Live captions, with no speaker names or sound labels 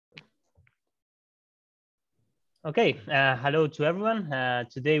Okay, hello to everyone.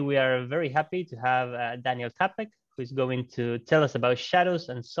 Today we are very happy to have Daniel Kapec, who is going to tell us about shadows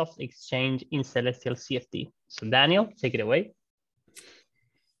and soft exchange in celestial CFT. So Daniel, take it away.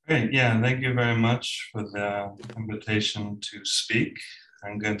 Great, yeah, thank you very much for the invitation to speak.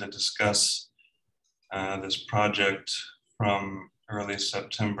 I'm going to discuss this project from early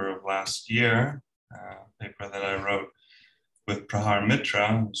September of last year, a paper that I wrote with Prahar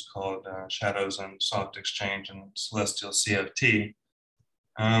Mitra. It's called Shadows and Soft Exchange in Celestial CFT.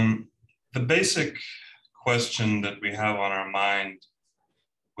 The basic question that we have on our mind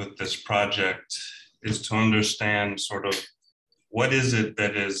with this project is to understand sort of what is it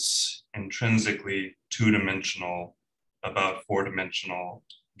that is intrinsically two-dimensional about four-dimensional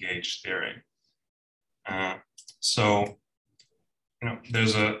gauge theory. So,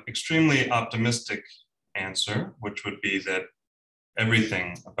 there's an extremely optimistic answer, which would be that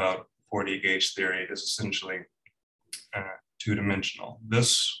everything about 4D gauge theory is essentially two-dimensional.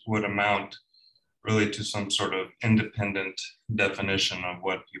 This would amount really to some sort of independent definition of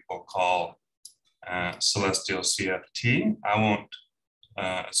what people call celestial CFT. I won't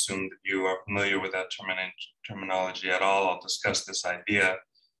assume that you are familiar with that terminology at all. I'll discuss this idea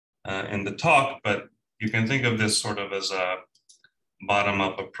in the talk, but you can think of this sort of as a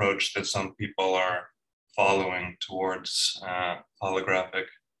bottom-up approach that some people are following towards holographic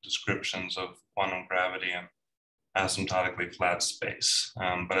descriptions of quantum gravity and asymptotically flat space.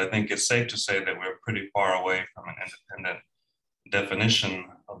 But I think it's safe to say that we're pretty far away from an independent definition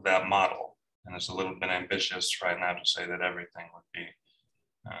of that model. And it's a little bit ambitious right now to say that everything would be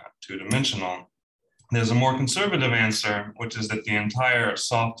two-dimensional. There's a more conservative answer, which is that the entire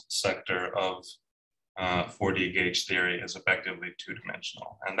soft sector of 4D gauge theory is effectively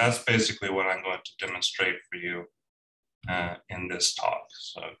two-dimensional. And that's basically what I'm going to demonstrate for you in this talk.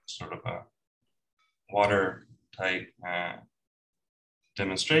 So sort of a watertight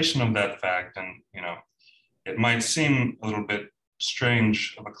demonstration of that fact. And, it might seem a little bit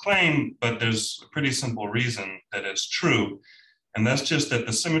strange of a claim, but there's a pretty simple reason that it's true. And that's just that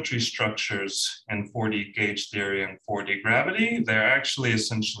the symmetry structures in 4D gauge theory and 4D gravity, they're actually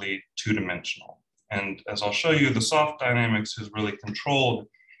essentially two-dimensional. And as I'll show you, the soft dynamics is really controlled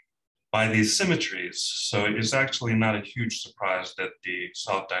by these symmetries. So it's actually not a huge surprise that the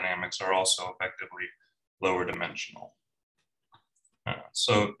soft dynamics are also effectively lower dimensional.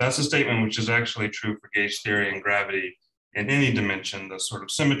 So that's a statement which is actually true for gauge theory and gravity in any dimension. The sort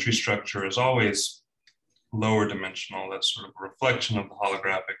of symmetry structure is always lower dimensional. That's sort of a reflection of the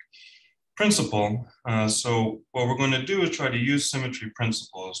holographic principle. So what we're going to do is try to use symmetry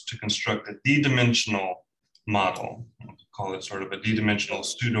principles to construct a d-dimensional model. We'll call it sort of a d-dimensional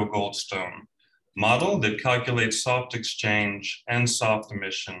pseudo-Goldstone model that calculates soft exchange and soft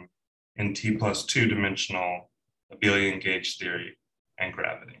emission in t+2 dimensional abelian gauge theory and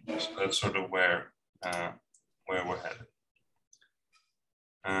gravity. So that's sort of where we're headed.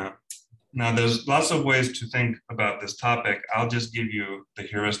 Now, there's lots of ways to think about this topic. I'll just give you the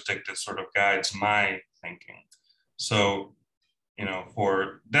heuristic that sort of guides my thinking. So,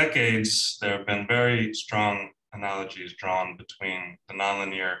 for decades, there have been very strong analogies drawn between the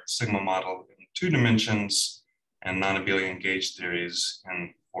nonlinear sigma model in 2 dimensions and non-abelian gauge theories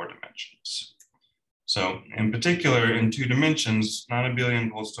in 4 dimensions. So in particular, in 2 dimensions,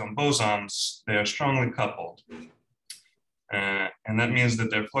 non-abelian Goldstone bosons, they are strongly coupled. And that means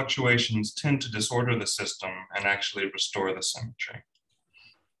that their fluctuations tend to disorder the system and actually restore the symmetry.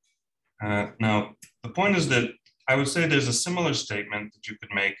 Now, the point is that I would say there's a similar statement that you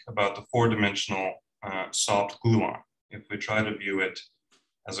could make about the 4-dimensional soft gluon if we try to view it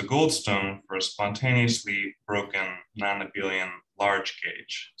as a Goldstone for a spontaneously broken non-abelian large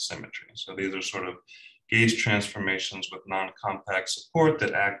gauge symmetry. So these are sort of gauge transformations with non-compact support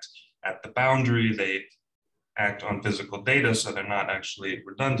that act at the boundary. They act on physical data, so they're not actually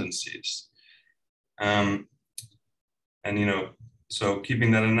redundancies. So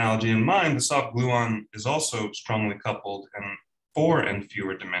keeping that analogy in mind, the soft gluon is also strongly coupled in 4 and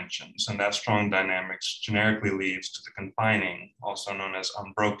fewer dimensions, and that strong dynamics generically leads to the confining, also known as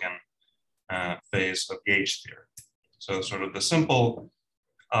unbroken, phase of gauge theory. So sort of the simple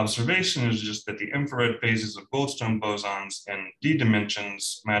observation is just that the infrared phases of Goldstone bosons in d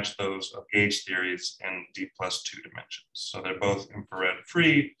dimensions match those of gauge theories in d+2 dimensions. So they're both infrared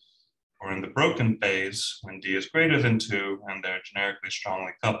free, or in the broken phase when d is greater than 2, and they're generically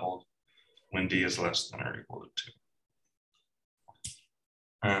strongly coupled when d is less than or equal to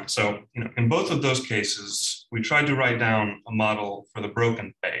 2. So in both of those cases, we tried to write down a model for the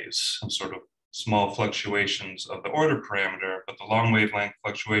broken phase, some sort of small fluctuations of the order parameter, but the long wavelength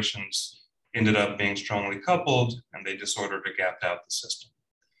fluctuations ended up being strongly coupled, and they disordered or gapped out the system.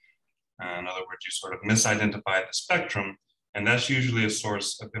 In other words, you sort of misidentified the spectrum, and that's usually a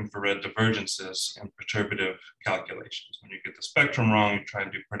source of infrared divergences in perturbative calculations. When you get the spectrum wrong, you try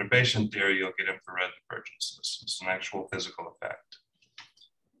and do perturbation theory, you'll get infrared divergences. It's an actual physical effect.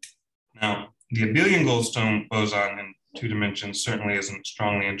 Now, the abelian Goldstone boson in 2 dimensions certainly isn't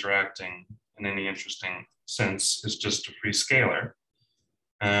strongly interacting in any interesting sense. It's just a free scalar.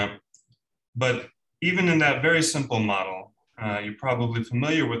 But even in that very simple model, you're probably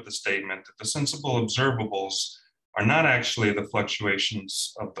familiar with the statement that the sensible observables are not actually the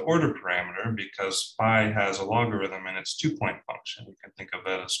fluctuations of the order parameter, because phi has a logarithm in its 2-point function. You can think of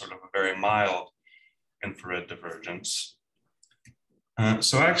that as sort of a very mild infrared divergence.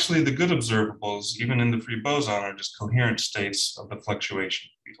 So actually the good observables, even in the free boson, are just coherent states of the fluctuation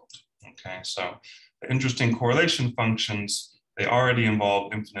field. Okay, so the interesting correlation functions, they already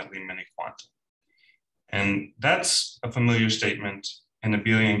involve infinitely many quanta. And that's a familiar statement in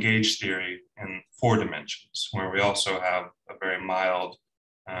abelian gauge theory in 4 dimensions, where we also have a very mild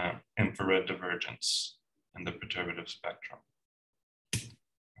infrared divergence in the perturbative spectrum.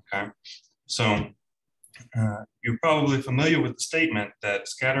 Okay, so you're probably familiar with the statement that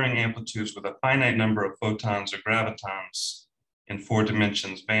scattering amplitudes with a finite number of photons or gravitons in 4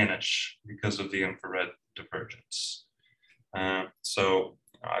 dimensions vanish because of the infrared divergence. So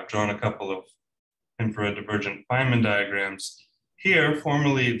I've drawn a couple of infrared divergent Feynman diagrams. Here,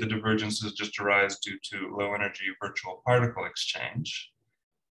 formally, the divergences just arise due to low energy virtual particle exchange.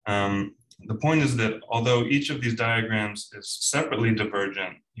 The point is that although each of these diagrams is separately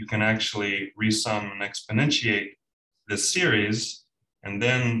divergent, you can actually resum and exponentiate this series, and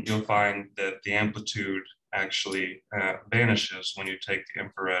then you'll find that the amplitude actually vanishes when you take the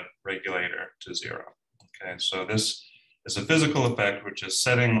infrared regulator to 0. Okay, so this is a physical effect, which is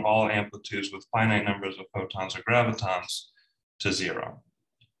setting all amplitudes with finite numbers of photons or gravitons to 0.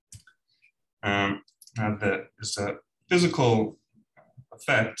 Now that is a physical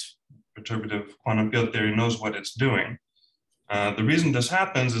effect. Perturbative quantum field theory knows what it's doing. The reason this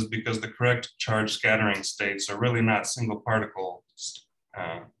happens is because the correct charge scattering states are really not single particle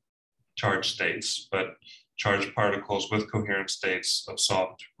charge states, but charged particles with coherent states of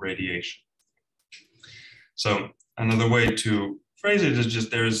soft radiation. So another way to phrase it is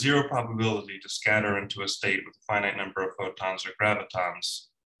just there is 0 probability to scatter into a state with a finite number of photons or gravitons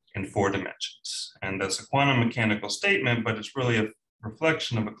in 4 dimensions. And that's a quantum mechanical statement, but it's really a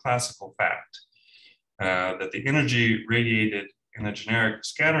reflection of a classical fact, that the energy radiated in a generic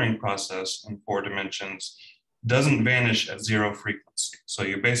scattering process in 4 dimensions doesn't vanish at 0 frequency. So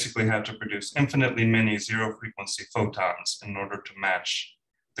you basically have to produce infinitely many 0 frequency photons in order to match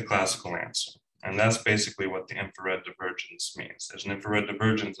the classical answer. And that's basically what the infrared divergence means. There's an infrared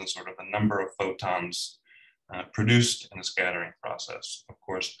divergence in sort of the number of photons produced in a scattering process. Of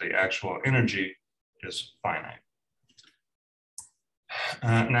course, the actual energy is finite.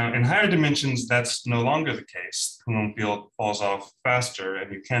 Now, in higher dimensions, that's no longer the case. The Coulomb field falls off faster,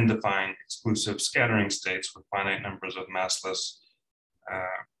 and you can define exclusive scattering states with finite numbers of massless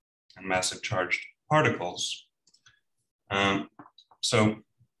and massive charged particles. So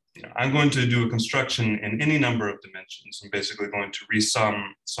I'm going to do a construction in any number of dimensions. I'm basically going to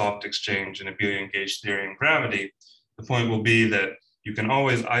resum soft exchange and abelian gauge theory and gravity. The point will be that you can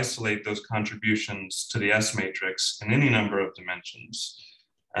always isolate those contributions to the S matrix in any number of dimensions,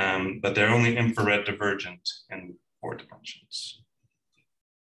 but they're only infrared divergent in 4 dimensions.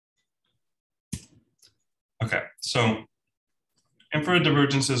 Okay, so infrared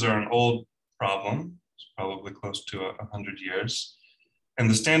divergences are an old problem. It's probably close to 100 years. And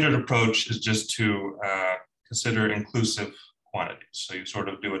the standard approach is just to consider inclusive quantities. So you sort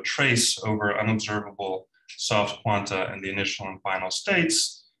of do a trace over unobservable soft quanta in the initial and final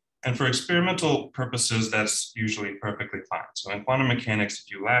states. And for experimental purposes, that's usually perfectly fine. So in quantum mechanics,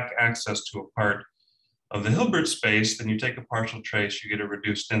 if you lack access to a part of the Hilbert space, then you take a partial trace, you get a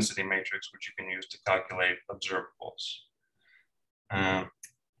reduced density matrix, which you can use to calculate observables.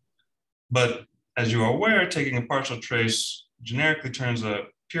 But as you are aware, taking a partial trace generically turns a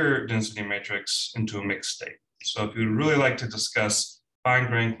pure density matrix into a mixed state. So if you'd really like to discuss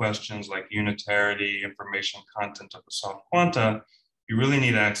fine-grained questions like unitarity, information content of the soft quanta, you really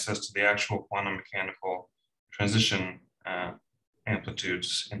need access to the actual quantum mechanical transition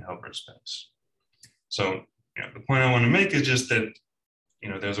amplitudes in Hilbert space. So the point I want to make is just that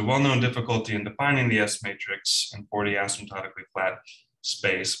there's a well-known difficulty in defining the S matrix in 4D asymptotically flat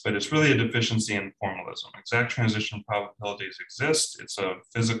space, but it's really a deficiency in formalism. Exact transition probabilities exist. It's a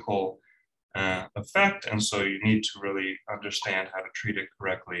physical effect, and so you need to really understand how to treat it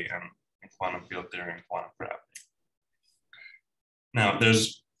correctly and quantum field theory and quantum gravity. Now,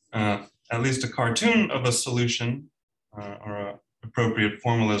 there's at least a cartoon of a solution or an appropriate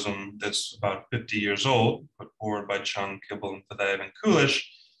formalism that's about 50 years old, put forward by Chung, Kibble, and Fadaev and Kulish,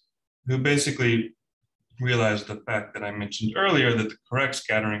 who basically realized the fact that I mentioned earlier, that the correct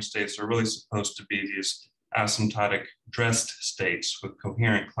scattering states are really supposed to be these asymptotic dressed states with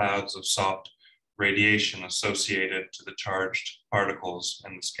coherent clouds of soft radiation associated to the charged particles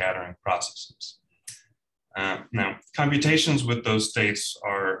in the scattering processes. Now, computations with those states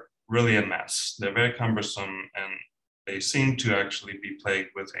are really a mess. They're very cumbersome, and they seem to actually be plagued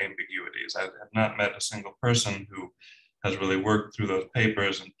with ambiguities. I have not met a single person who has really worked through those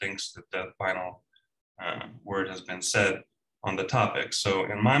papers and thinks that the final word has been said on the topic. So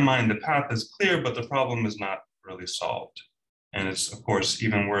in my mind, the path is clear, but the problem is not really solved. And it's, of course,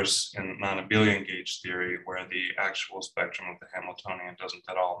 even worse in non-abelian gauge theory, where the actual spectrum of the Hamiltonian doesn't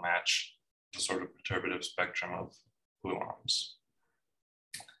at all match the sort of perturbative spectrum of gluons.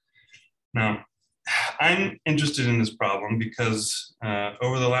 Now, I'm interested in this problem because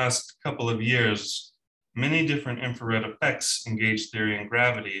over the last couple of years, many different infrared effects in gauge theory and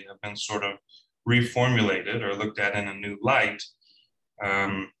gravity have been sort of reformulated or looked at in a new light,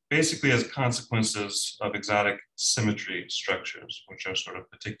 basically as consequences of exotic symmetry structures, which are sort of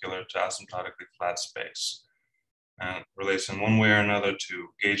particular to asymptotically flat space. Relates in one way or another to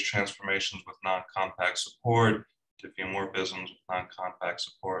gauge transformations with non-compact support, diffeomorphisms with non-compact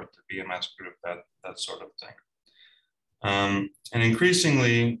support, the BMS group, that sort of thing. And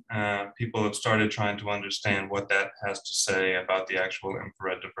increasingly, people have started trying to understand what that has to say about the actual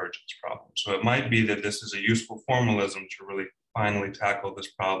infrared divergence problem. So it might be that this is a useful formalism to really finally tackle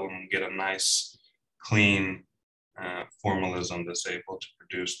this problem and get a nice, clean formalism that's able to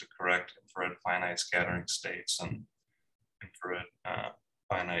produce the correct infrared finite scattering states and infrared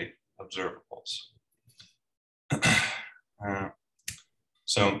finite observables.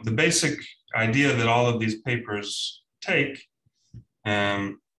 So the basic idea that all of these papers take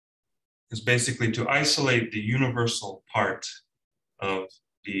is basically to isolate the universal part of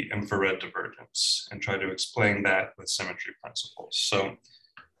the infrared divergence and try to explain that with symmetry principles. So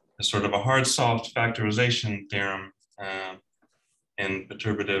it's sort of a hard-soft factorization theorem in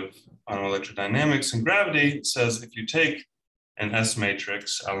perturbative quantum electrodynamics and gravity says if you take an S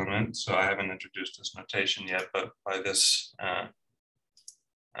matrix element, so I haven't introduced this notation yet, but by this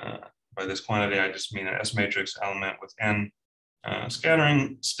quantity, I just mean an S matrix element with n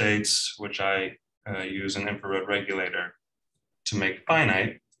scattering states, which I use an infrared regulator to make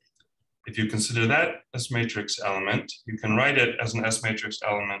finite. If you consider that S matrix element, you can write it as an S matrix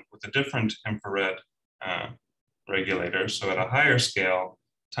element with a different infrared regulator, so at a higher scale,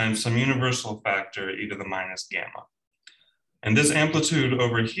 times some universal factor e to the minus gamma. And this amplitude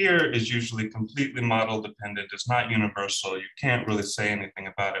over here is usually completely model dependent. It's not universal. You can't really say anything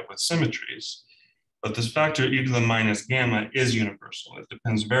about it with symmetries. But this factor e to the minus gamma is universal. It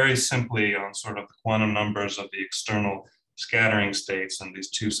depends very simply on sort of the quantum numbers of the external scattering states and these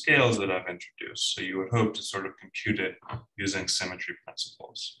two scales that I've introduced. So you would hope to sort of compute it using symmetry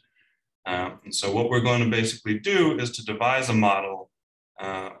principles. And so what we're going to basically do is to devise a model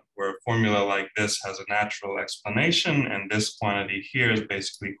where a formula like this has a natural explanation, and this quantity here is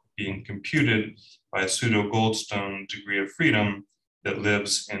basically being computed by a pseudo-Goldstone degree of freedom that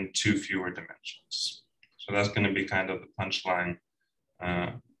lives in two fewer dimensions. So that's going to be kind of the punchline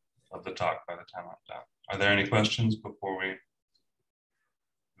of the talk by the time I'm done. Are there any questions before we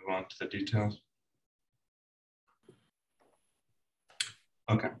move on to the details?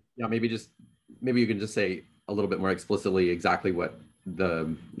 Okay. Yeah, maybe you can just say a little bit more explicitly exactly what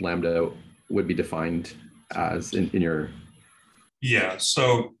the lambda would be defined as in your. Yeah,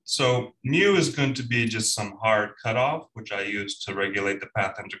 so mu is going to be just some hard cutoff, which I use to regulate the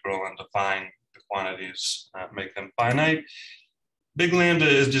path integral and define the quantities, make them finite. Big lambda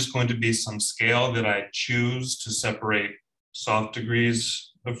is just going to be some scale that I choose to separate soft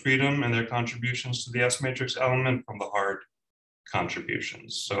degrees of freedom and their contributions to the S matrix element from the hard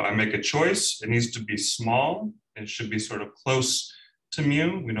contributions. So I make a choice. It needs to be small. It should be sort of close to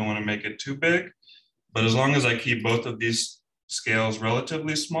mu. We don't want to make it too big. But as long as I keep both of these scales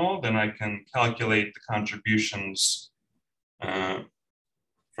relatively small, then I can calculate the contributions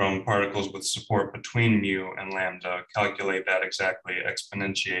from particles with support between mu and lambda, calculate that exactly,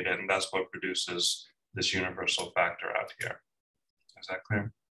 exponentiate it, and that's what produces this universal factor out here. Is that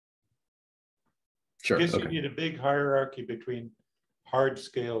clear? Sure. I guess okay. you need a big hierarchy between hard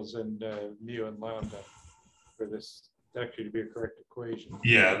scales and mu and lambda for this actually to be a correct equation.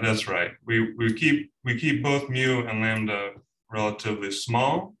 Yeah, that's right. We keep both mu and lambda relatively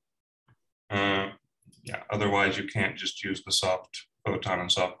small, Yeah, otherwise you can't just use the soft photon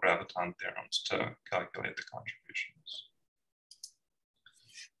and soft graviton theorems to calculate the contributions.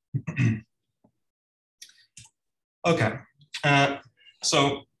 Okay,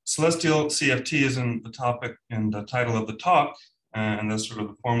 so celestial CFT is in the topic, in the title of the talk, and that's sort of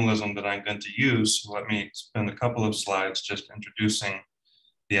the formalism that I'm going to use. So let me spend a couple of slides just introducing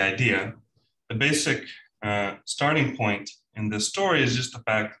the idea. The basic starting point in this story is just the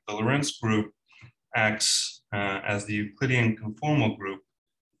fact that the Lorentz group acts as the Euclidean conformal group,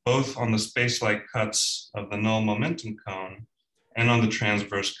 both on the space-like cuts of the null momentum cone and on the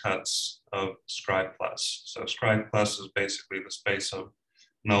transverse cuts of Scri+. So Scri+ is basically the space of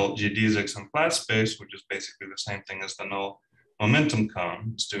null geodesics and flat space, which is basically the same thing as the null momentum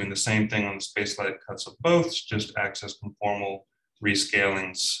cone. It's doing the same thing on the space-like cuts of both, just acts as conformal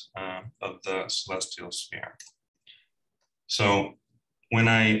rescalings of the celestial sphere. So when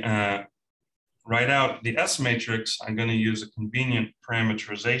I write out the S matrix, I'm going to use a convenient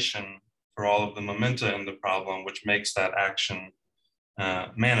parameterization for all of the momenta in the problem, which makes that action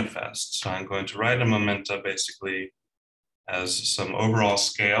manifest. So I'm going to write a momenta basically as some overall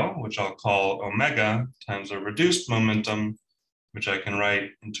scale, which I'll call omega times a reduced momentum, which I can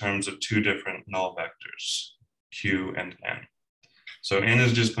write in terms of two different null vectors, Q and N. So N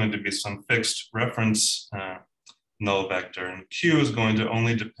is just going to be some fixed reference null vector, and Q is going to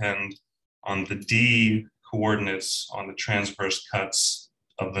only depend on the D coordinates on the transverse cuts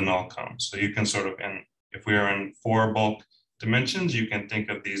of the null cone. So you can sort of, if we are in 4 bulk dimensions, you can think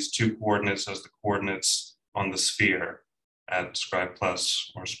of these 2 coordinates as the coordinates on the sphere at Scri+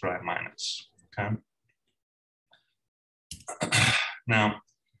 or Scri-, okay? Now,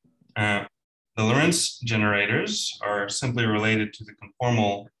 the Lorentz generators are simply related to the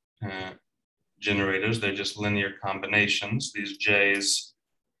conformal generators. They're just linear combinations. These J's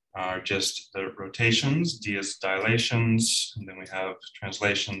are just the rotations, D is dilations, and then we have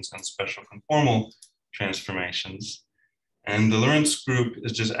translations and special conformal transformations. And the Lorentz group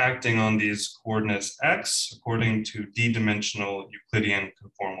is just acting on these coordinates X according to D-dimensional Euclidean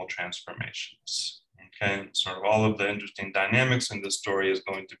conformal transformations. Okay, sort of all of the interesting dynamics in this story is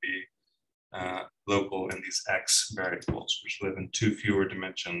going to be local in these X variables, which live in 2 fewer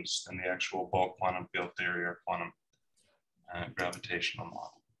dimensions than the actual bulk quantum field theory or quantum gravitational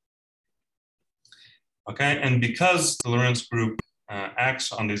model. Okay, and because the Lorentz group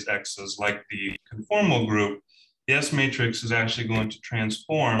acts on these X's like the conformal group, the S matrix is actually going to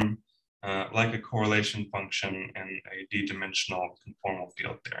transform like a correlation function in a D-dimensional conformal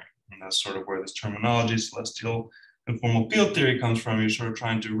field theory. And that's sort of where this terminology, celestial conformal field theory, comes from. You're sort of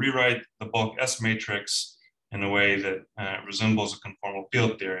trying to rewrite the bulk S matrix in a way that resembles a conformal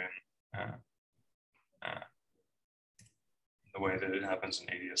field theory, the way that it happens in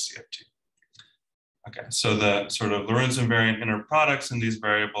ADS CFT. Okay, so the sort of Lorentz invariant inner products in these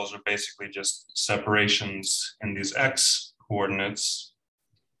variables are basically just separations in these X coordinates.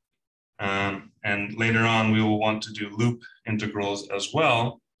 And later on, we will want to do loop integrals as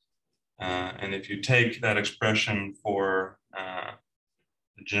well. And if you take that expression for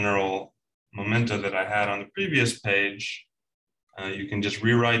the general momenta that I had on the previous page, you can just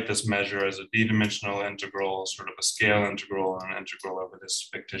rewrite this measure as a D-dimensional integral, sort of a scale integral, and an integral over this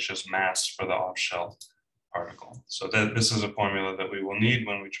fictitious mass for the off-shell particle. So that this is a formula that we will need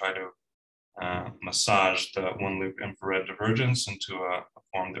when we try to massage the one-loop infrared divergence into a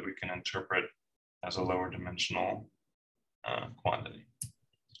form that we can interpret as a lower dimensional quantity.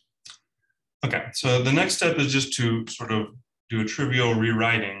 Okay, so the next step is just to sort of do a trivial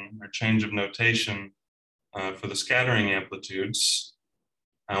rewriting or change of notation for the scattering amplitudes.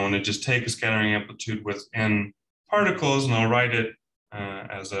 I want to just take a scattering amplitude with n particles, and I'll write it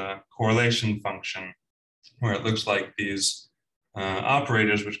as a correlation function, where it looks like these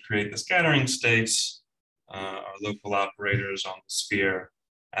operators which create the scattering states are local operators on the sphere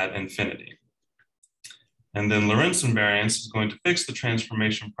at infinity. And then Lorentz invariance is going to fix the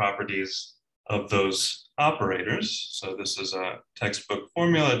transformation properties of those operators. So this is a textbook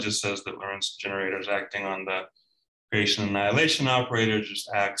formula. It just says that Lorentz generators acting on the creation annihilation operator just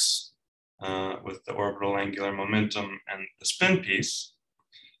acts with the orbital angular momentum and the spin piece.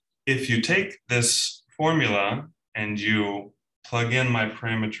 If you take this formula and you plug in my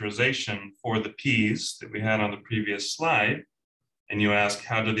parameterization for the p's that we had on the previous slide, and you ask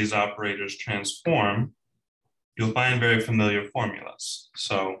how do these operators transform, you'll find very familiar formulas.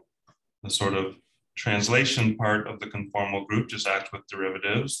 So the sort of translation part of the conformal group just acts with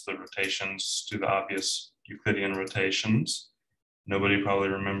derivatives. The rotations do the obvious Euclidean rotations. Nobody probably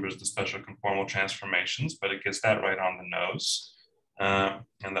remembers the special conformal transformations, but it gets that right on the nose.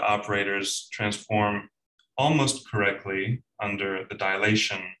 and the operators transform almost correctly under the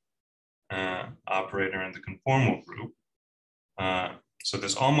dilation operator in the conformal group. So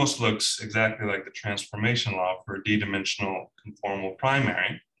this almost looks exactly like the transformation law for a d-dimensional conformal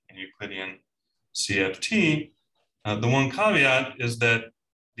primary in Euclidean CFT. The one caveat is that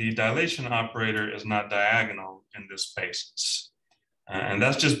the dilation operator is not diagonal in this basis. And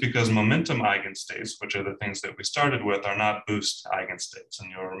that's just because momentum eigenstates, which are the things that we started with, are not boost eigenstates.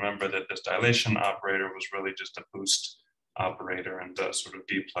 And you'll remember that this dilation operator was really just a boost operator in the sort of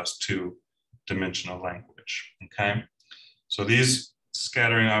d+2 dimensional language, okay? So these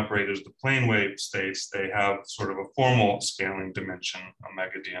scattering operators, the plane wave states, they have sort of a formal scaling dimension,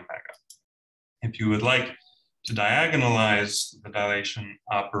 omega d omega. If you would like to diagonalize the dilation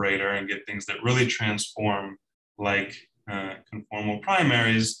operator and get things that really transform like conformal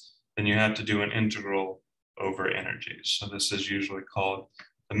primaries, then you have to do an integral over energies. So this is usually called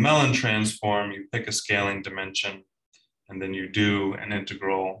the Mellin transform. You pick a scaling dimension and then you do an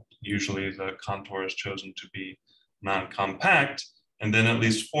integral. Usually the contour is chosen to be non-compact. And then at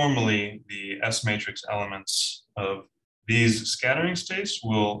least formally, the S matrix elements of these scattering states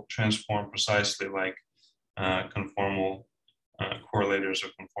will transform precisely like conformal correlators or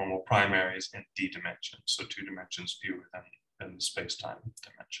conformal primaries in d dimensions, so 2 dimensions fewer than the space-time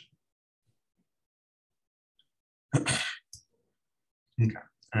dimension. Okay,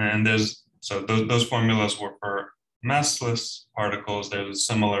 and those formulas were for massless particles. There's a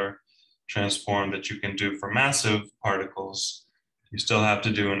similar transform that you can do for massive particles. You still have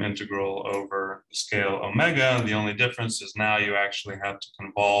to do an integral over the scale omega. The only difference is now you actually have to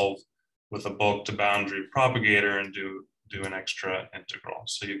convolve with a bulk to boundary propagator and do an extra integral.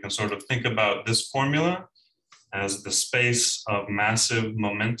 So you can sort of think about this formula as the space of massive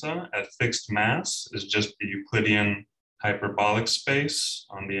momenta at fixed mass is just the Euclidean hyperbolic space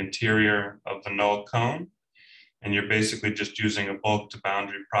on the interior of the null cone. And you're basically just using a bulk to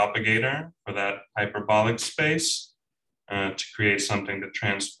boundary propagator for that hyperbolic space to create something that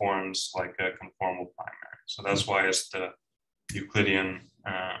transforms like a conformal primary. So that's why it's the Euclidean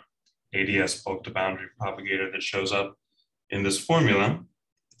ADS bulk to boundary propagator that shows up in this formula.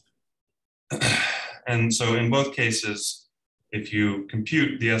 And so in both cases, if you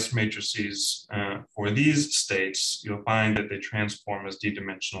compute the S matrices for these states, you'll find that they transform as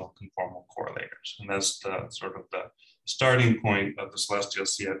d-dimensional conformal correlators. And that's the sort of the starting point of the celestial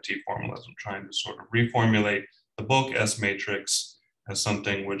CFT formalism, trying to sort of reformulate the bulk S matrix as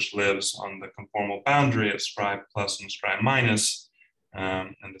something which lives on the conformal boundary at strive plus and strive minus,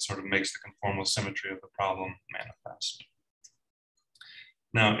 and that sort of makes the conformal symmetry of the problem manifest.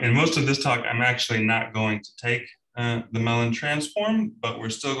 Now, in most of this talk, I'm actually not going to take the Mellin transform, but we're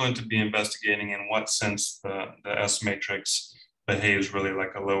still going to be investigating in what sense the S matrix behaves really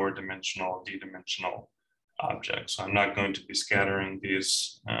like a lower dimensional, d-dimensional object. So I'm not going to be scattering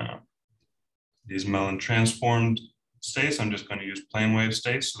these Mellin transformed states. I'm just going to use plane wave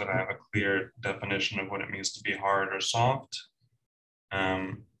states so that I have a clear definition of what it means to be hard or soft.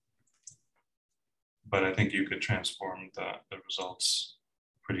 But I think you could transform the results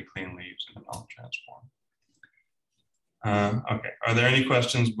pretty cleanly using the Mellin transform. Okay, are there any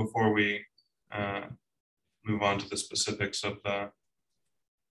questions before we move on to the specifics of the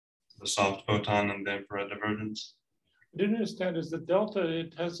soft photon and the infrared divergence? I didn't understand, is the delta,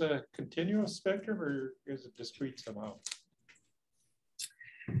 it has a continuous spectrum or is it discrete somehow?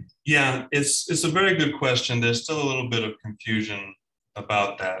 Yeah, it's a very good question. There's still a little bit of confusion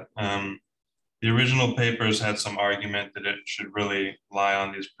about that. The original papers had some argument that it should really lie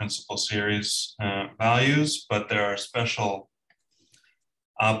on these principal series values, but there are special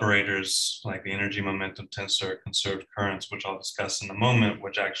operators like the energy momentum tensor, conserved currents, which I'll discuss in a moment,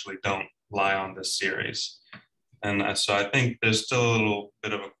 which actually don't lie on this series. And so I think there's still a little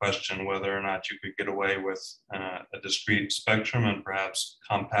bit of a question whether or not you could get away with a discrete spectrum and perhaps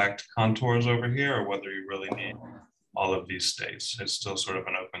compact contours over here, or whether you really need all of these states. It's still sort of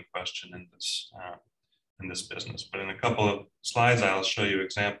an open question in this business. But in a couple of slides, I'll show you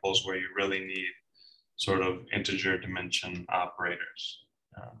examples where you really need sort of integer dimension operators.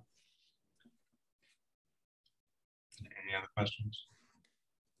 Any other questions?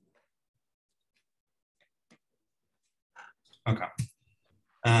 Okay.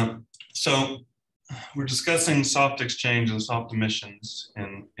 So we're discussing soft exchange and soft emissions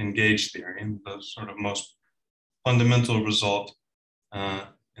in gauge theory, and the sort of most fundamental result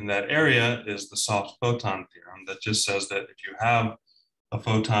in that area is the soft photon theorem that just says that if you have a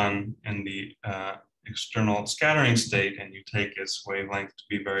photon in the external scattering state and you take its wavelength to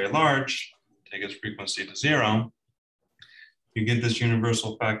be very large, take its frequency to 0, you get this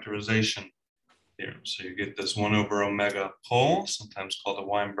universal factorization theorem. So you get this 1 over omega pole, sometimes called a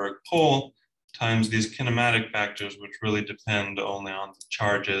Weinberg pole, times these kinematic factors, which really depend only on the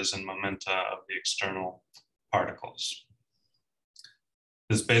charges and momenta of the external particles.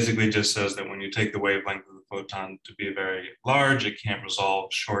 This basically just says that when you take the wavelength of the photon to be very large, it can't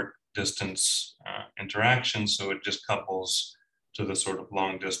resolve short distance interactions, so it just couples to the sort of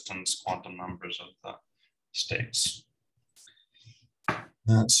long distance quantum numbers of the states.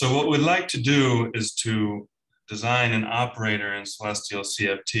 So what we'd like to do is to design an operator in celestial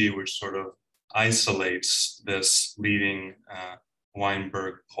CFT which sort of isolates this leading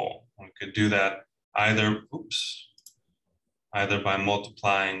Weinberg pole. We could do that either by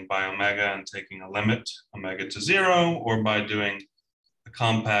multiplying by omega and taking a limit, omega to 0, or by doing a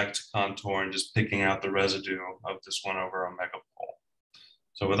compact contour and just picking out the residue of this 1 over omega pole.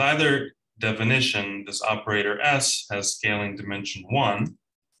 So with either definition, this operator S has scaling dimension 1,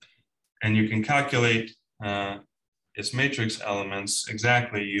 and you can calculate its matrix elements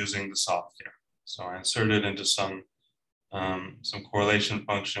exactly using the soft theorem. So I insert it into some correlation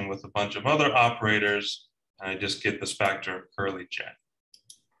function with a bunch of other operators, and I just get this factor of curly j.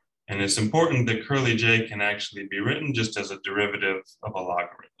 And it's important that curly j can actually be written just as a derivative of a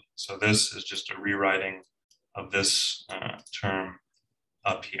logarithm. So this is just a rewriting of this term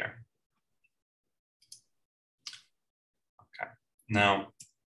up here. Okay, now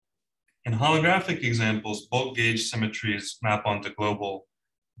in holographic examples, bulk gauge symmetries map onto global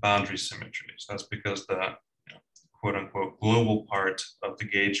boundary symmetries. That's because the quote unquote global part of the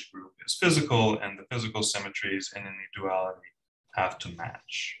gauge group is physical, and the physical symmetries in any duality have to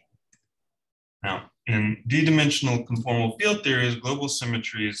match. Now, in d-dimensional conformal field theories, global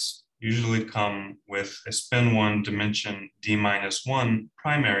symmetries usually come with a spin 1 dimension d-1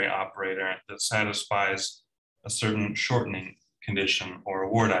 primary operator that satisfies a certain shortening condition or a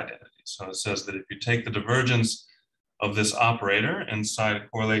word identity. So it says that if you take the divergence of this operator inside a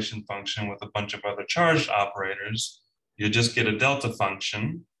correlation function with a bunch of other charged operators, you just get a delta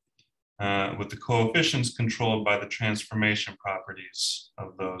function with the coefficients controlled by the transformation properties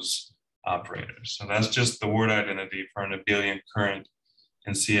of those operators. So that's just the word identity for an abelian current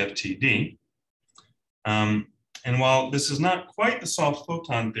in CFTD. And while this is not quite the soft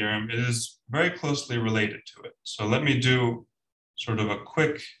photon theorem, it is very closely related to it. So let me do sort of a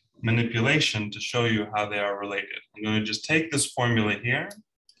quick manipulation to show you how they are related. I'm going to just take this formula here.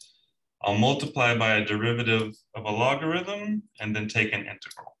 I'll multiply by a derivative of a logarithm and then take an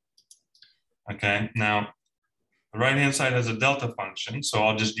integral. Okay, now the right-hand side has a delta function, so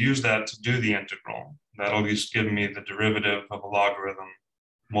I'll just use that to do the integral. That'll just give me the derivative of a logarithm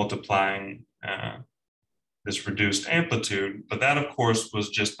multiplying this reduced amplitude, but that of course was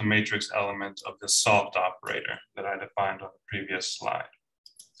just the matrix element of this soft operator that I defined on the previous slide.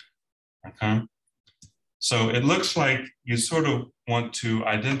 Okay, so it looks like you sort of want to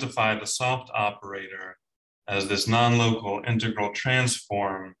identify the soft operator as this non-local integral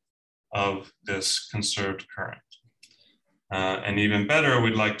transform of this conserved current. And even better,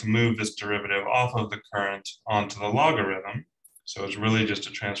 we'd like to move this derivative off of the current onto the logarithm. So it's really just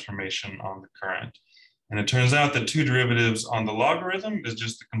a transformation on the current. And it turns out that 2 derivatives on the logarithm is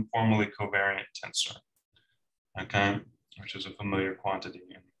just the conformally covariant tensor, okay, which is a familiar quantity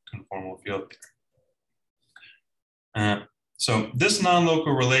in conformal field theory. So this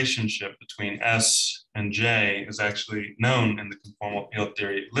non-local relationship between S and J is actually known in the conformal field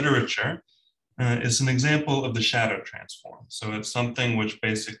theory literature. It's an example of the shadow transform. So it's something which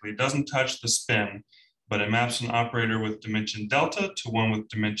basically doesn't touch the spin, but it maps an operator with dimension delta to one with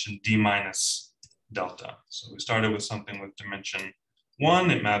dimension d minus delta. So we started with something with dimension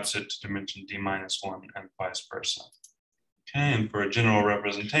 1, it maps it to dimension d minus 1 and vice versa. Okay, and for a general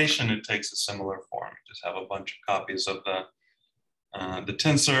representation, it takes a similar form. You just have a bunch of copies of the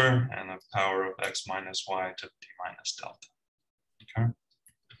tensor and the power of x minus y to d minus delta. Okay.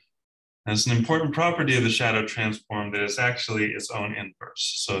 That's an important property of the shadow transform that it's actually its own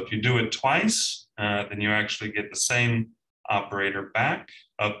inverse. So if you do it twice, then you actually get the same operator back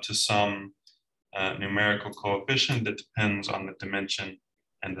up to some numerical coefficient that depends on the dimension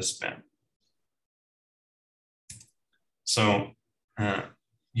and the spin. So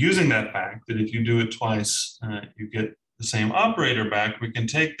using that fact that if you do it twice, you get the same operator back, we can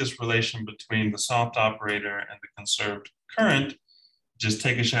take this relation between the soft operator and the conserved current, just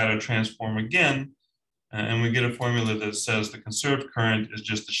take a shadow transform again, and we get a formula that says the conserved current is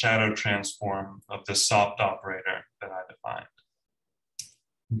just the shadow transform of this soft operator that I defined.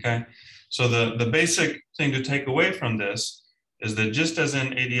 Okay, so the basic thing to take away from this is that just as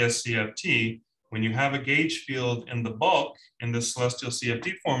in ADS-CFT, when you have a gauge field in the bulk, in this celestial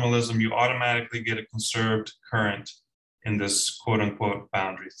CFT formalism, you automatically get a conserved current in this quote unquote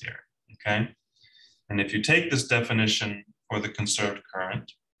boundary theory, okay? And if you take this definition for the conserved current,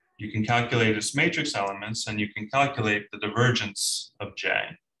 you can calculate its matrix elements and you can calculate the divergence of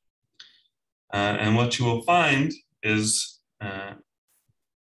J. And what you will find is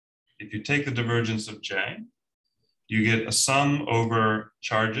if you take the divergence of J, you get a sum over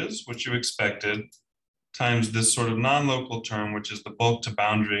charges, which you expected, times this sort of non-local term, which is the bulk to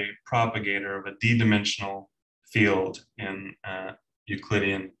boundary propagator of a d-dimensional field in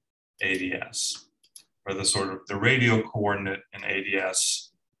Euclidean ADS, where the sort of the radial coordinate in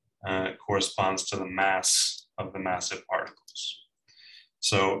ADS corresponds to the mass of the massive particles.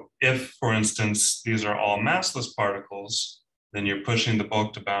 So if, for instance, these are all massless particles, then you're pushing the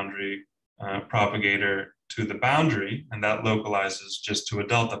bulk to boundary propagator to the boundary, and that localizes just to a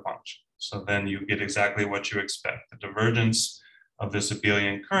delta function. So then you get exactly what you expect. The divergence of this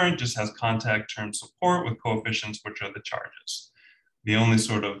abelian current just has contact term support with coefficients, which are the charges. The only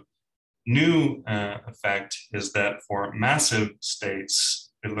sort of new effect is that for massive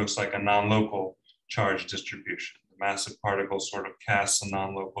states, it looks like a non-local charge distribution. The massive particle sort of casts a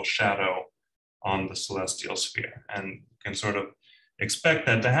non-local shadow on the celestial sphere. And you can sort of expect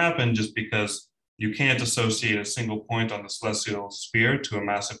that to happen just because you can't associate a single point on the celestial sphere to a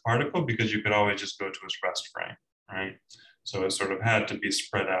massive particle because you could always just go to its rest frame, right? So it sort of had to be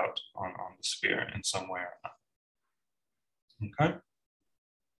spread out on the sphere in some way or not. Okay.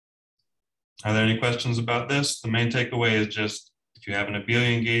 Are there any questions about this? The main takeaway is just if you have an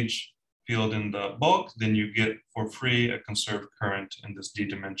abelian gauge field in the bulk, then you get for free a conserved current in this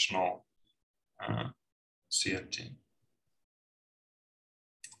d-dimensional CFT.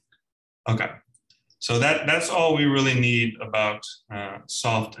 Okay. So that's all we really need about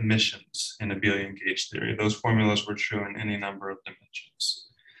soft emissions in abelian gauge theory. Those formulas were true in any number of dimensions.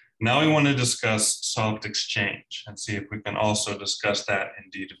 Now we want to discuss soft exchange and see if we can also discuss that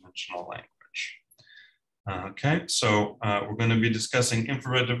in d-dimensional language. Okay, so we're going to be discussing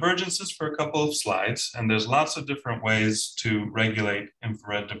infrared divergences for a couple of slides, and there's lots of different ways to regulate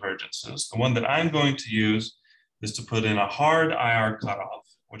infrared divergences. The one that I'm going to use is to put in a hard IR cutoff,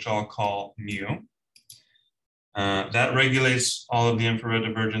 which I'll call mu. That regulates all of the infrared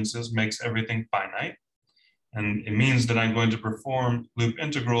divergences, makes everything finite. And it means that I'm going to perform loop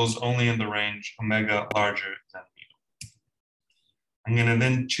integrals only in the range omega larger than mu. I'm going to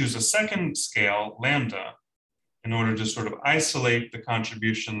then choose a second scale, lambda, in order to sort of isolate the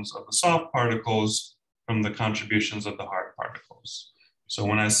contributions of the soft particles from the contributions of the hard particles. So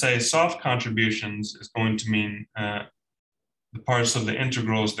when I say soft contributions, it's going to mean the parts of the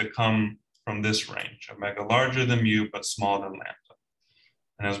integrals that come from this range, omega larger than mu, but smaller than lambda.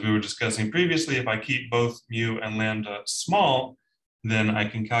 And as we were discussing previously, if I keep both mu and lambda small, then I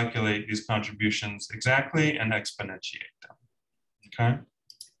can calculate these contributions exactly and exponentiate them, okay?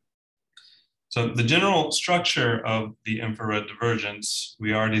 So the general structure of the infrared divergence,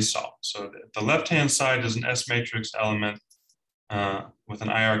 we already saw. So the left-hand side is an S matrix element with an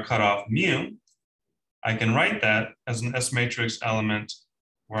IR cutoff mu. I can write that as an S matrix element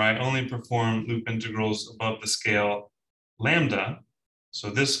where I only perform loop integrals above the scale lambda. So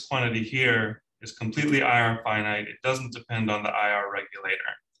this quantity here is completely IR finite. It doesn't depend on the IR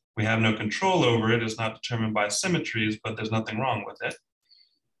regulator. We have no control over it. It's not determined by symmetries, but there's nothing wrong with it.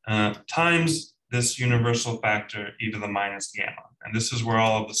 Times this universal factor e to the minus gamma. And this is where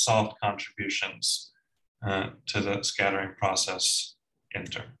all of the soft contributions to the scattering process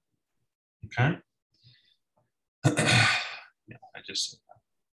enter. Okay? Yeah, I just said that.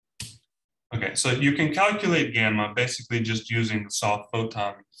 Okay, so you can calculate gamma basically just using the soft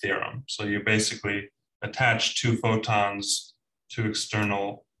photon theorem. So you basically attach two photons to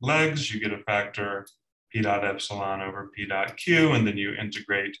external legs, you get a factor p dot epsilon over p dot q, and then you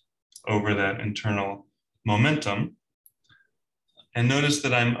integrate over that internal momentum. And notice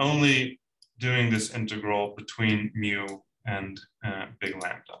that I'm only doing this integral between mu and big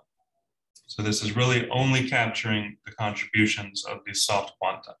lambda. So this is really only capturing the contributions of these soft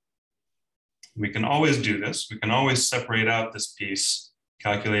quanta. We can always do this. We can always separate out this piece,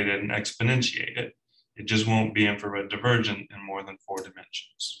 calculate it, and exponentiate it. It just won't be infrared divergent in more than 4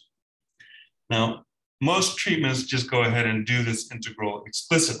 dimensions. Now, most treatments just go ahead and do this integral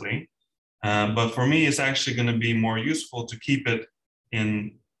explicitly, but for me, it's actually going to be more useful to keep it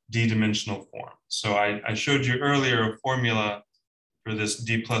in d-dimensional form. So I showed you earlier a formula for this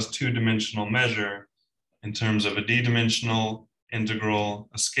d+2 dimensional measure in terms of a d-dimensional integral,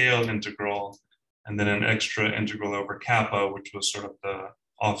 a scaled integral, and then an extra integral over kappa, which was sort of the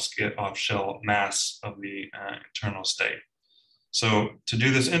off-shell mass of the internal state. So to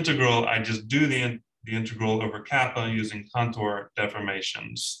do this integral, I just do the integral over kappa using contour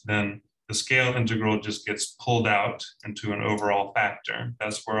deformations. Then the scale integral just gets pulled out into an overall factor.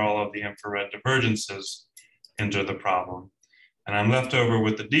 That's where all of the infrared divergences enter the problem. And I'm left over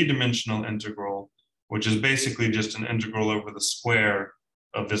with the d-dimensional integral, which is basically just an integral over the square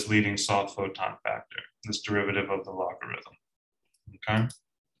of this leading soft photon factor, this derivative of the logarithm, okay?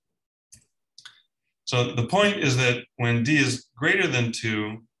 So the point is that when d is greater than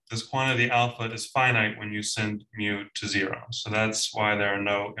 2, this quantity alpha is finite when you send mu to 0. So that's why there are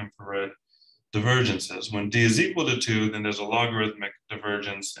no infrared divergences. When d is equal to 2, then there's a logarithmic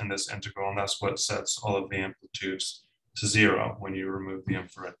divergence in this integral, and that's what sets all of the amplitudes to 0 when you remove the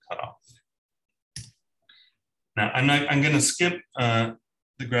infrared cutoff. Now, I'm going to skip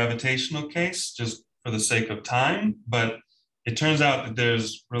the gravitational case just for the sake of time, but it turns out that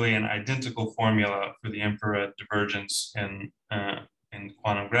there's really an identical formula for the infrared divergence in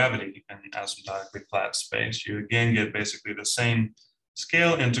quantum gravity in asymptotically flat space. You again get basically the same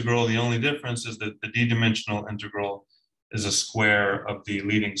scale integral. The only difference is that the d-dimensional integral is a square of the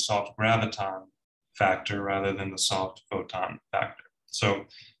leading soft graviton factor rather than the soft photon factor. So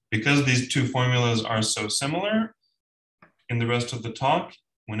because these two formulas are so similar, in the rest of the talk,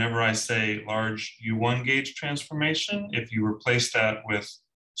 whenever I say large U1 gauge transformation, if you replace that with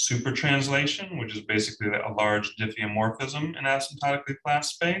super translation, which is basically a large diffeomorphism in asymptotically flat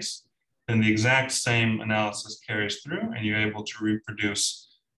space, then the exact same analysis carries through and you're able to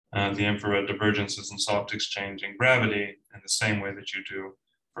reproduce the infrared divergences in soft exchange in gravity in the same way that you do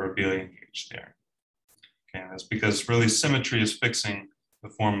for abelian gauge theory. Okay, and that's because really symmetry is fixing the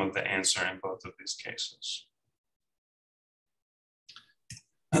form of the answer in both of these cases.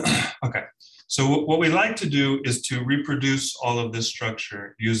 Okay, so what we like to do is to reproduce all of this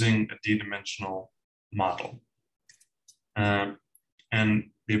structure using a d-dimensional model. And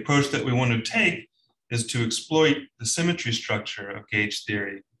the approach that we want to take is to exploit the symmetry structure of gauge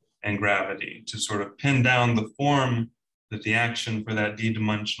theory and gravity to sort of pin down the form that the action for that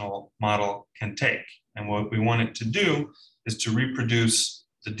d-dimensional model can take. And what we want it to do is to reproduce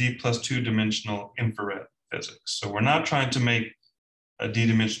the d+2 dimensional infrared physics. So we're not trying to make a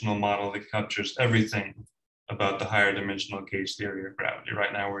d-dimensional model that captures everything about the higher dimensional gauge theory of gravity.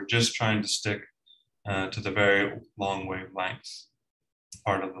 Right now, we're just trying to stick to the very long wavelength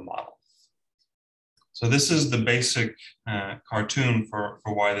part of the model. So this is the basic cartoon for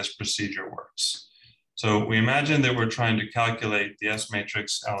why this procedure works. So we imagine that we're trying to calculate the S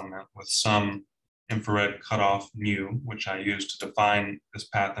matrix element with some infrared cutoff mu, which I use to define this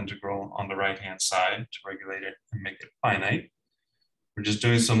path integral on the right-hand side to regulate it and make it finite. We're just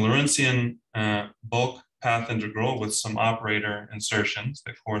doing some Lorentzian bulk path integral with some operator insertions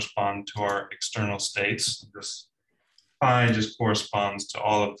that correspond to our external states. This phi just corresponds to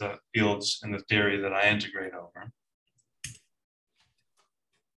all of the fields in the theory that I integrate over.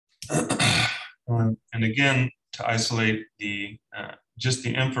 And again, to isolate the just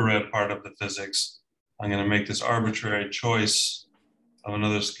the infrared part of the physics, I'm going to make this arbitrary choice of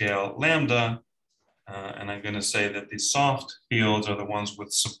another scale lambda. And I'm going to say that the soft fields are the ones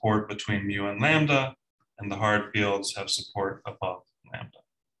with support between mu and lambda, and the hard fields have support above lambda.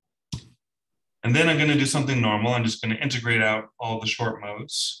 And then I'm going to do something normal. I'm just going to integrate out all the short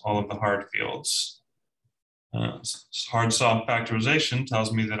modes, all of the hard fields. Hard-soft factorization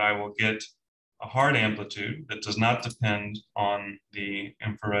tells me that I will get a hard amplitude that does not depend on the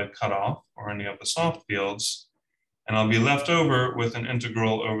infrared cutoff or any of the soft fields. And I'll be left over with an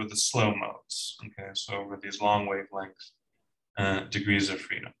integral over the slow modes. Okay, so over these long wavelength degrees of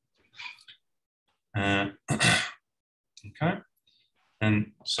freedom. Okay,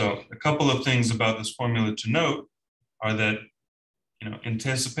 and so a couple of things about this formula to note are that, in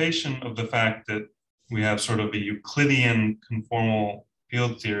anticipation of the fact that we have sort of a Euclidean conformal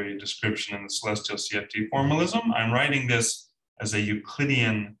field theory description in the celestial CFT formalism, I'm writing this as a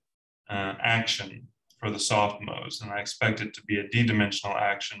Euclidean action for the soft modes, and I expect it to be a d-dimensional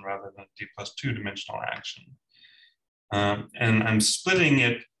action rather than a d+2 dimensional action. And I'm splitting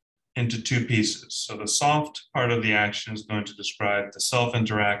it into two pieces. So the soft part of the action is going to describe the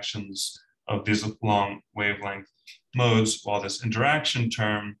self-interactions of these long wavelength modes, while this interaction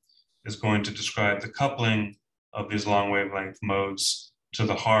term is going to describe the coupling of these long wavelength modes to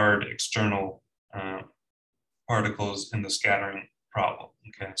the hard external particles in the scattering problem.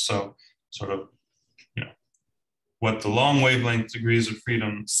 Okay, so sort of, what the long wavelength degrees of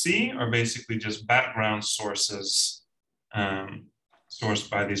freedom see are basically just background sources sourced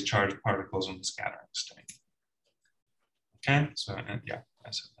by these charged particles in the scattering state. Okay, so yeah,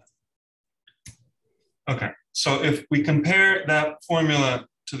 I said that. Okay, so if we compare that formula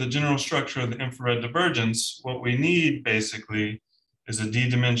to the general structure of the infrared divergence, what we need basically is a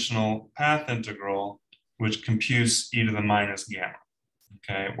d-dimensional path integral which computes e to the minus gamma,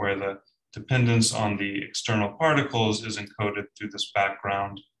 okay, where the dependence on the external particles is encoded through this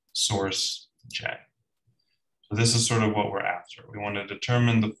background source J. So this is sort of what we're after. We want to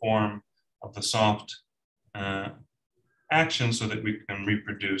determine the form of the soft action so that we can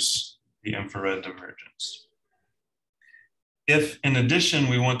reproduce the infrared divergence. If, in addition,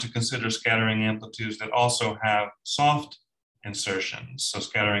 we want to consider scattering amplitudes that also have soft insertions, so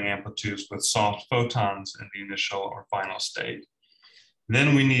scattering amplitudes with soft photons in the initial or final state,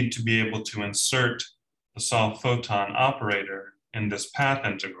 then we need to be able to insert the soft photon operator in this path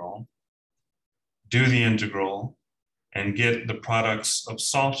integral, do the integral, and get the products of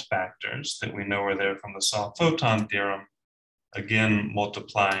soft factors that we know are there from the soft photon theorem, again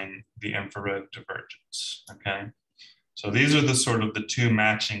multiplying the infrared divergence, okay? So these are the sort of the two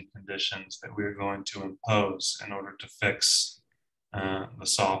matching conditions that we're going to impose in order to fix the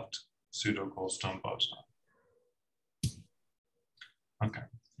soft pseudo-Goldstone boson. Okay,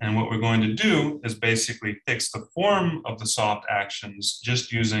 and what we're going to do is basically fix the form of the soft actions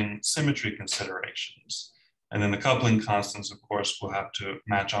just using symmetry considerations. And then the coupling constants, of course, will have to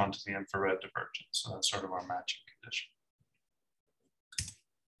match onto the infrared divergence. So that's sort of our matching condition.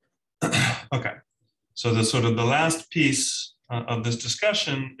 Okay, so the last piece of this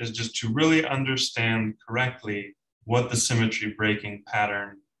discussion is just to really understand correctly what the symmetry breaking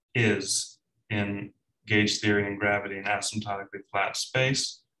pattern is in gauge theory and gravity in asymptotically flat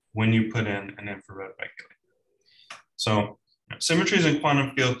space when you put in an infrared regulator. So symmetries in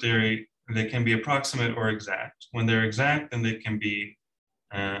quantum field theory, they can be approximate or exact. When they're exact, then they can be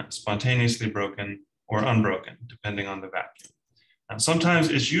spontaneously broken or unbroken, depending on the vacuum. Now, sometimes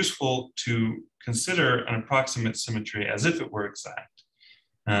it's useful to consider an approximate symmetry as if it were exact,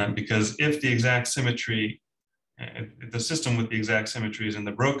 because if the exact symmetry, if the system with the exact symmetry is in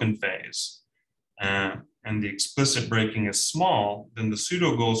the broken phase, and the explicit breaking is small, then the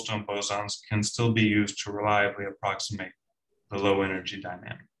pseudo-Goldstone bosons can still be used to reliably approximate the low energy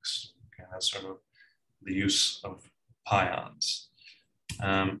dynamics. Okay, that's sort of the use of pions.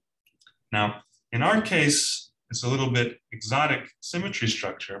 Now, in our case, it's a little bit exotic symmetry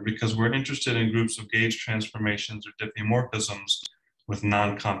structure because we're interested in groups of gauge transformations or diffeomorphisms with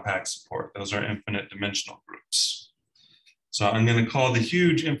non-compact support. Those are infinite dimensional groups. So I'm going to call the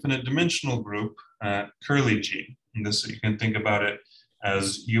huge infinite dimensional group curly G. And this, you can think about it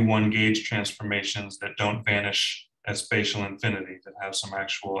as U1 gauge transformations that don't vanish at spatial infinity, that have some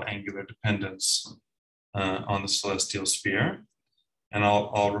actual angular dependence on the celestial sphere. And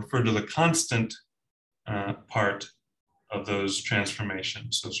I'll refer to the constant part of those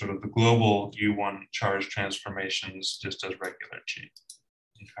transformations. So sort of the global U1 charge transformations just as regular G,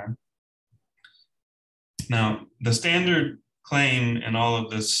 okay? Now, the standard claim in all of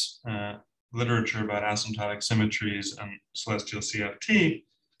this literature about asymptotic symmetries and celestial CFT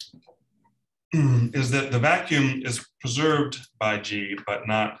is that the vacuum is preserved by G, but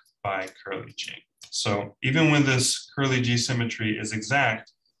not by curly G. So even when this curly G symmetry is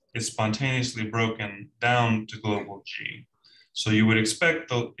exact, it's spontaneously broken down to global G. So you would expect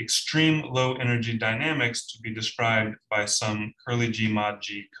the extreme low energy dynamics to be described by some curly G mod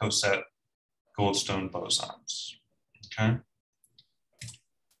G coset Goldstone bosons, okay?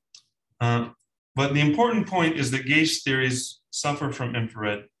 But the important point is that gauge theories suffer from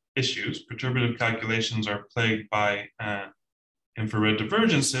infrared issues. Perturbative calculations are plagued by infrared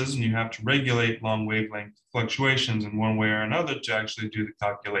divergences, and you have to regulate long wavelength fluctuations in one way or another to actually do the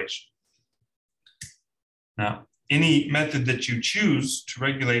calculation. Now, any method that you choose to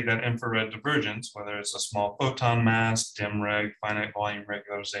regulate that infrared divergence, whether it's a small photon mass, dim reg, finite volume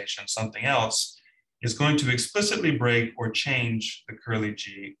regularization, something else, is going to explicitly break or change the curly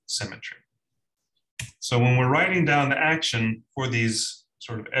G symmetry. So when we're writing down the action for these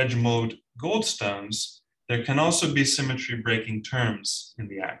sort of edge mode Goldstones, there can also be symmetry breaking terms in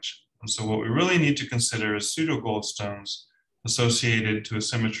the action. And so what we really need to consider is pseudo-Goldstones associated to a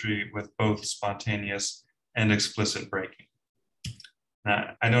symmetry with both spontaneous and explicit breaking.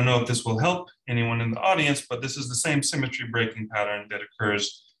 Now, I don't know if this will help anyone in the audience, but this is the same symmetry breaking pattern that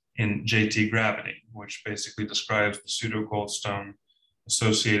occurs in JT gravity, which basically describes the pseudo-Goldstone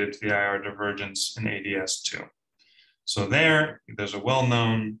associated to the IR divergence in ADS2. So there's a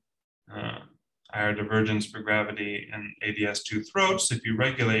well-known IR divergence for gravity in ADS2 throats. If you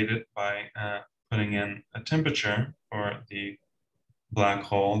regulate it by putting in a temperature for the black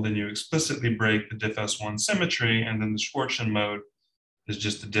hole, then you explicitly break the diff S1 symmetry, and then the Schwarzschild mode is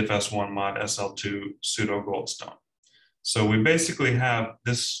just the diff S1 mod SL2 pseudo-Goldstone. So we basically have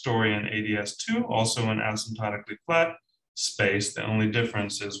this story in ADS2, also in asymptotically flat space. The only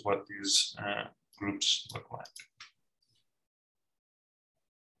difference is what these groups look like.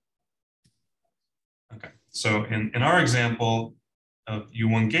 Okay, so in our example of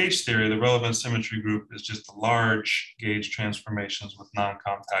U1 gauge theory, the relevant symmetry group is just the large gauge transformations with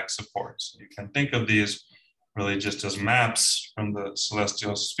non-compact supports. You can think of these really just as maps from the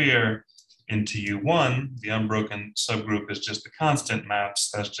celestial sphere into U1. The unbroken subgroup is just the constant maps.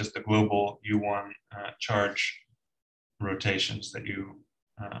 That's just the global U1 charge rotations that you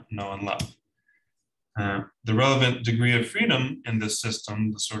know and love. The relevant degree of freedom in this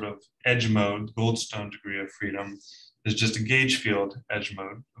system, the sort of edge mode, Goldstone degree of freedom, is just a gauge field edge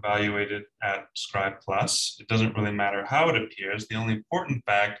mode evaluated at scribe plus. It doesn't really matter how it appears. The only important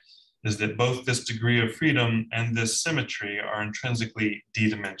fact is that both this degree of freedom and this symmetry are intrinsically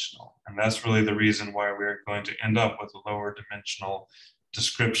d-dimensional. And that's really the reason why we're going to end up with a lower dimensional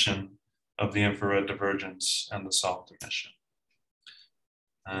description of the infrared divergence and the soft emission.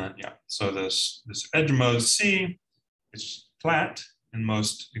 Yeah, so this edge mode C is flat in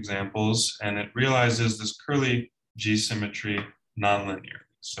most examples, and it realizes this curly G symmetry nonlinear.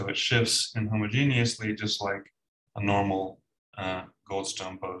 So it shifts inhomogeneously just like a normal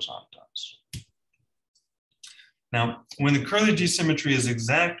Goldstone boson does. Now, when the curly G symmetry is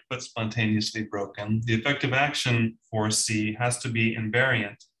exact but spontaneously broken, the effective action for C has to be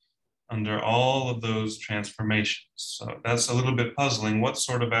invariant under all of those transformations. So that's a little bit puzzling. What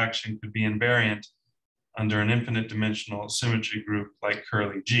sort of action could be invariant under an infinite dimensional symmetry group like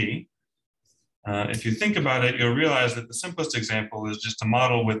curly G? If you think about it, you'll realize that the simplest example is just a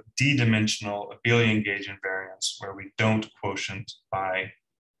model with d-dimensional abelian gauge invariance where we don't quotient by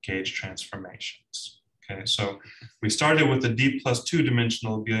gauge transformations. Okay, so we started with the d plus 2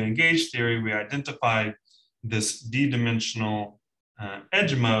 dimensional abelian gauge theory. We identified this d-dimensional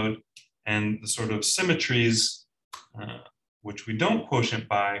edge mode, and the sort of symmetries which we don't quotient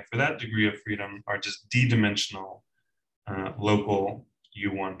by for that degree of freedom are just d-dimensional local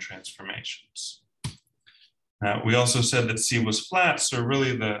U1 transformations. We also said that C was flat, so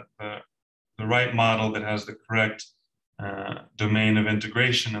really the right model that has the correct domain of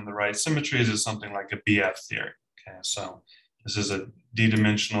integration and the right symmetries is something like a BF theory. Okay, so this is a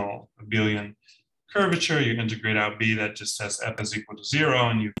d-dimensional abelian curvature. You integrate out B, that just says F is equal to 0,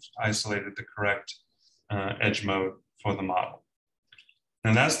 and you've isolated the correct edge mode for the model.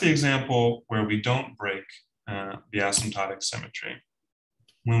 And that's the example where we don't break the asymptotic symmetry.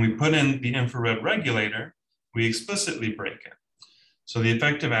 When we put in the infrared regulator, we explicitly break it. So the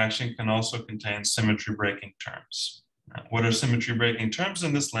effective action can also contain symmetry breaking terms. What are symmetry breaking terms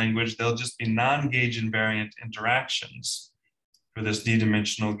in this language? They'll just be non-gauge invariant interactions for this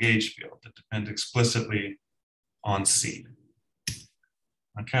d-dimensional gauge field that depend explicitly on C.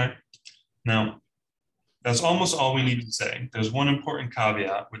 Okay, now that's almost all we need to say. There's one important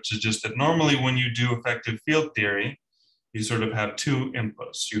caveat, which is just that normally when you do effective field theory, you sort of have two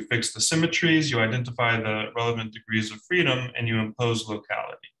inputs. You fix the symmetries, you identify the relevant degrees of freedom, and you impose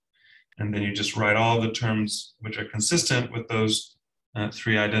locality. And then you just write all the terms which are consistent with those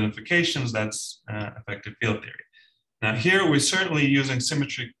three identifications. That's effective field theory. Now here, we're certainly using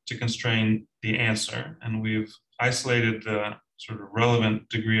symmetry to constrain the answer, and we've isolated the sort of relevant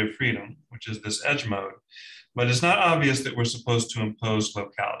degree of freedom, which is this edge mode. But it's not obvious that we're supposed to impose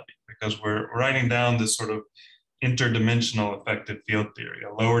locality, because we're writing down this sort of interdimensional effective field theory,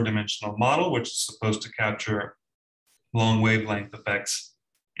 a lower dimensional model, which is supposed to capture long wavelength effects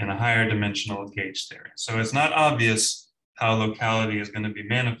in a higher dimensional gauge theory. So it's not obvious how locality is going to be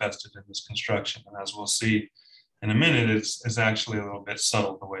manifested in this construction. And as we'll see in a minute, it's actually a little bit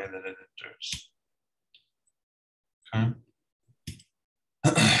subtle the way that it enters. Okay.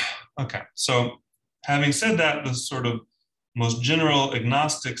 Okay, so having said that, the sort of most general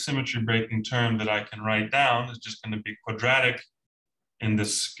agnostic symmetry breaking term that I can write down is just going to be quadratic in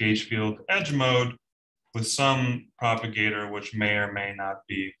this gauge field edge mode with some propagator which may or may not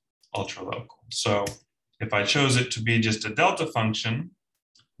be ultralocal. So if I chose it to be just a delta function,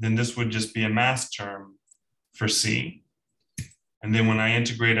 then this would just be a mass term for C. And then when I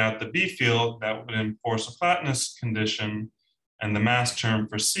integrate out the B field, that would enforce a flatness condition, and the mass term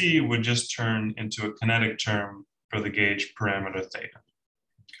for C would just turn into a kinetic term for the gauge parameter theta.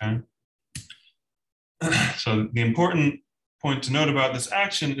 Okay. So the important point to note about this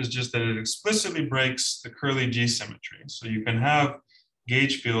action is just that it explicitly breaks the curly G symmetry. So you can have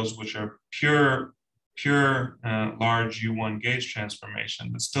gauge fields which are pure large U1 gauge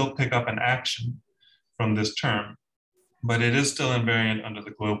transformation that still pick up an action from this term. but it is still invariant under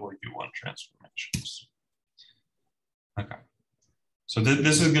the global U1 transformations. Okay. So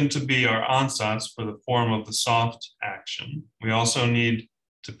this is going to be our ansatz for the form of the soft action. We also need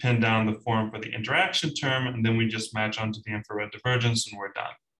to pin down the form for the interaction term, and then we just match onto the infrared divergence and we're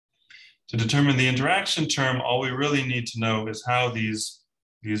done. To determine the interaction term, all we really need to know is how these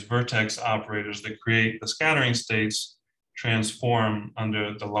vertex operators that create the scattering states transform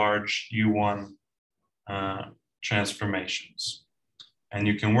under the large U1 transformations. And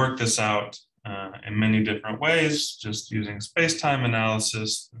you can work this out in many different ways, just using space-time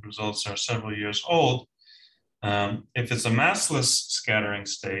analysis. The results are several years old. If it's a massless scattering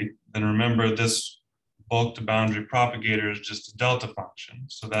state, then remember this bulk to boundary propagator is just a delta function.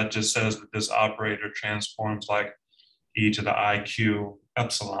 So that just says that this operator transforms like e to the iq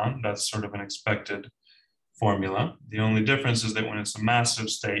epsilon. That's sort of an expected formula. The only difference is that when it's a massive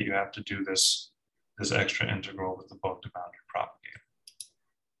state, you have to do this extra integral with the bulk to boundary propagator.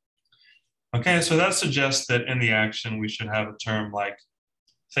 Okay, so that suggests that in the action, we should have a term like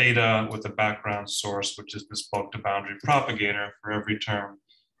theta with a background source, which is this bulk to boundary propagator for every term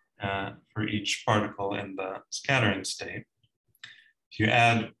for each particle in the scattering state. If you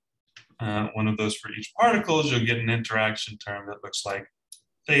add one of those for each particle, you'll get an interaction term that looks like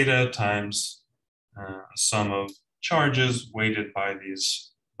theta times a sum of charges weighted by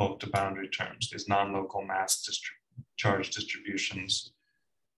these bulk to boundary terms, these non-local mass charge distributions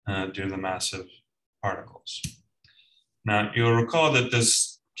due to the massive particles. Now, you'll recall that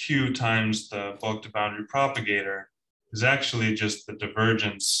this Q times the bulk to boundary propagator is actually just the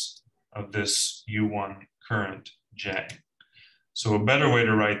divergence of this U1 current J. So a better way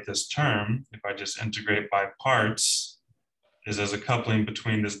to write this term, if I just integrate by parts, is as a coupling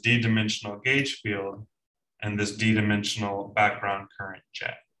between this d-dimensional gauge field and this d-dimensional background current J.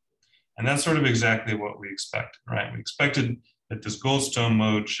 And that's sort of exactly what we expected, right? We expected that this Goldstone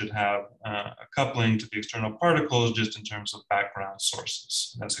mode should have a coupling to the external particles just in terms of background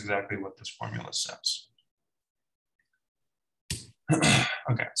sources. That's exactly what this formula says.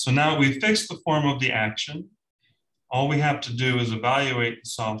 Okay, so now we've fixed the form of the action. All we have to do is evaluate the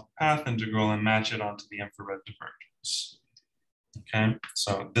soft path integral and match it onto the infrared divergence. Okay,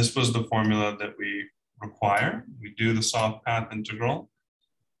 so this was the formula that we require. We do the soft path integral.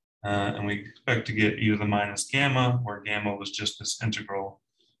 And we expect to get e to the minus gamma, where gamma was just this integral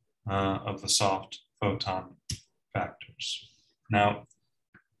of the soft photon factors. Now,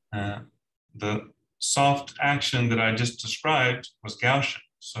 the soft action that I just described was Gaussian,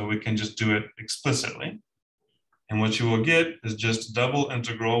 so we can just do it explicitly. And what you will get is just a double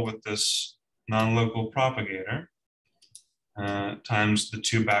integral with this non-local propagator times the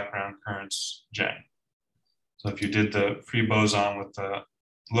two background currents J. So if you did the free boson with the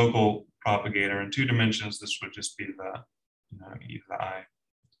local propagator in 2 dimensions, this would just be the e to the I,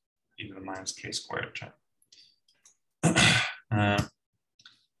 e to the minus k squared term.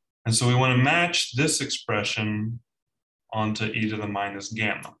 And so we want to match this expression onto e to the minus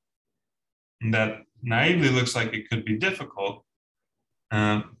gamma. And that naively looks like it could be difficult.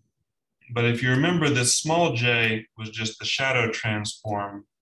 But if you remember, this small j was just the shadow transform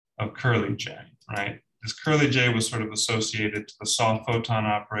of curly j, right? This curly j was sort of associated to the soft photon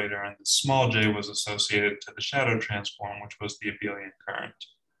operator, and the small j was associated to the shadow transform, which was the abelian current.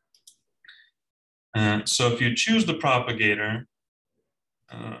 So if you choose the propagator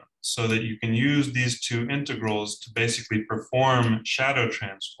so that you can use these two integrals to basically perform shadow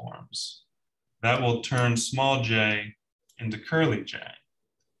transforms, that will turn small j into curly j.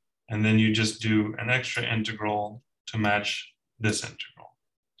 And then you just do an extra integral to match this integral,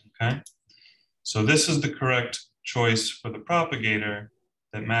 okay? So this is the correct choice for the propagator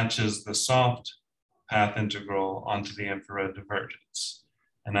that matches the soft path integral onto the infrared divergence.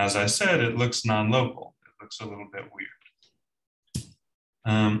 And as I said, it looks non-local. It looks a little bit weird.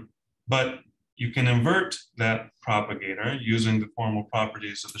 But you can invert that propagator using the formal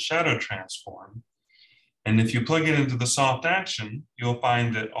properties of the shadow transform. And if you plug it into the soft action, you'll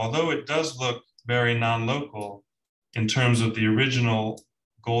find that although it does look very non-local in terms of the original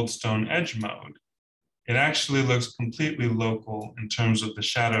Goldstone edge mode, it actually looks completely local in terms of the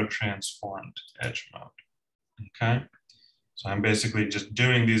shadow transformed edge mode, okay? So I'm basically just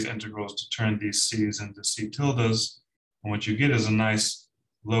doing these integrals to turn these c's into c tildes, and what you get is a nice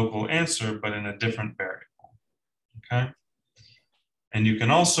local answer, but in a different variable, okay? And you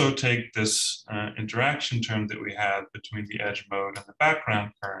can also take this interaction term that we have between the edge mode and the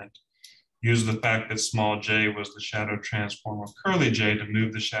background current, use the fact that small j was the shadow transform of curly j to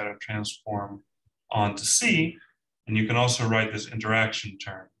move the shadow transform onto C, and you can also write this interaction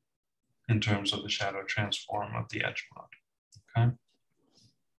term in terms of the shadow transform of the edge mode. Okay.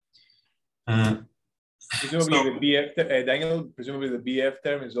 Presumably the BF, Daniel, presumably the BF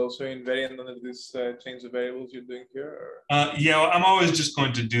term is also invariant under this change of variables you're doing here? Yeah, well, I'm always just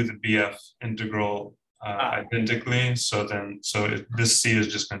going to do the BF integral identically. So this C is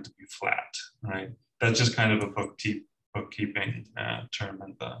just going to be flat, right? That's just kind of a bookkeeping term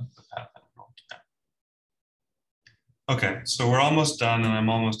in the path integral. Yeah. Okay, so we're almost done and I'm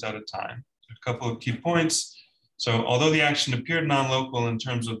almost out of time. A couple of key points. So although the action appeared non-local in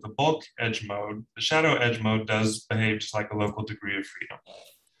terms of the bulk edge mode, the shadow edge mode does behave just like a local degree of freedom.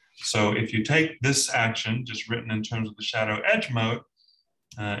 So if you take this action, just written in terms of the shadow edge mode,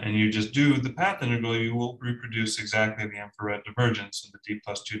 and you just do the path integral, you will reproduce exactly the infrared divergence in the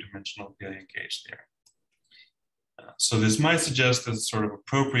D+2 dimensional abelian gauge theory. So this might suggest that sort of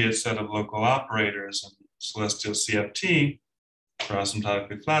appropriate set of local operators in celestial CFT for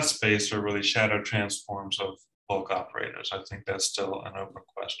asymptotically flat space are really shadow transforms of bulk operators. I think that's still an open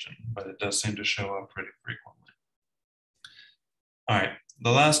question, but it does seem to show up pretty frequently. All right,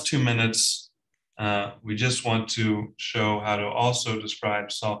 the last 2 minutes, we just want to show how to also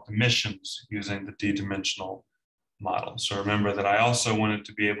describe soft emissions using the D-dimensional model. So remember that I also wanted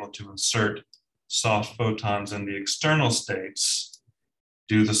to be able to insert soft photons in the external states,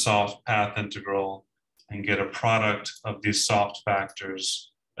 do the soft path integral, and get a product of these soft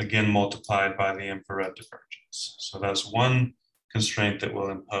factors, again multiplied by the infrared divergence. So that's one constraint that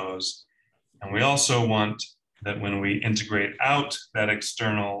we'll impose. And we also want that when we integrate out that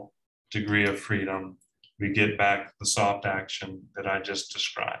external degree of freedom, we get back the soft action that I just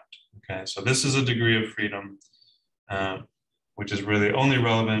described. Okay, so this is a degree of freedom, which is really only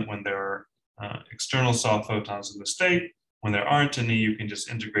relevant when there are external soft photons in the state. When there aren't any, you can just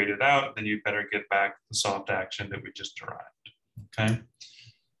integrate it out, then you better get back the soft action that we just derived, okay?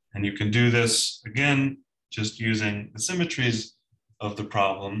 And you can do this, again, just using the symmetries of the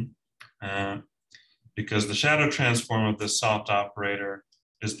problem, because the shadow transform of this soft operator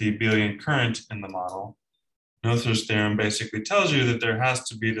is the abelian current in the model. Noether's theorem basically tells you that there has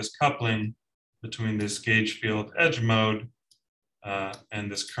to be this coupling between this gauge field edge mode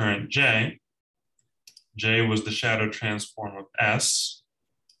and this current J. J was the shadow transform of S,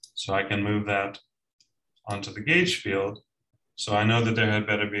 so I can move that onto the gauge field. So I know that there had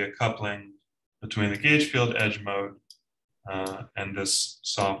better be a coupling between the gauge field edge mode and this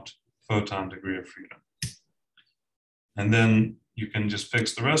soft photon degree of freedom. And then you can just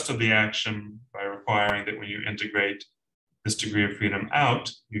fix the rest of the action by requiring that when you integrate this degree of freedom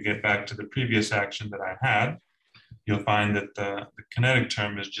out, you get back to the previous action that I had. You'll find that the kinetic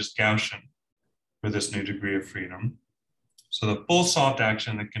term is just Gaussian for this new degree of freedom. So the full soft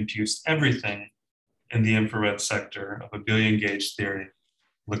action that computes everything in the infrared sector of abelian gauge theory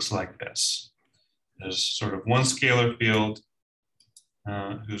looks like this. There's sort of one scalar field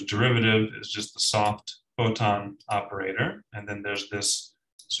whose derivative is just the soft photon operator. And then there's this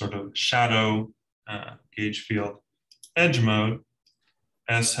sort of shadow gauge field edge mode.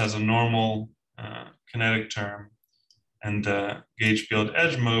 S has a normal kinetic term, and the gauge field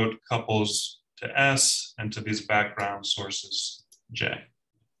edge mode couples to S and to these background sources J.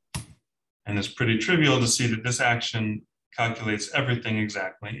 And it's pretty trivial to see that this action calculates everything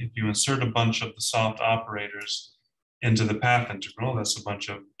exactly. If you insert a bunch of the soft operators into the path integral, that's a bunch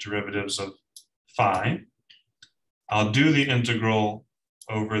of derivatives of phi. I'll do the integral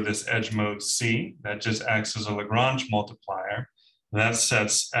over this edge mode C. That just acts as a Lagrange multiplier. That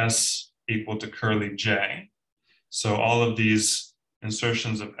sets S equal to curly J. So all of these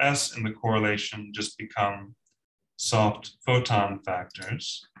insertions of S in the correlation just become soft photon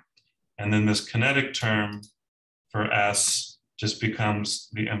factors. And then this kinetic term for S just becomes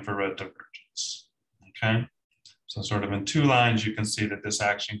the infrared divergence, okay? So sort of in 2 lines, you can see that this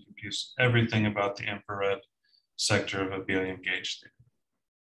action computes everything about the infrared sector of abelian gauge theory.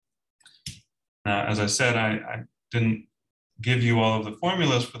 Now, as I said, I didn't give you all of the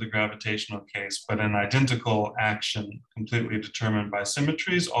formulas for the gravitational case, but an identical action completely determined by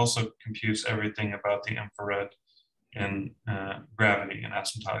symmetries also computes everything about the infrared in gravity in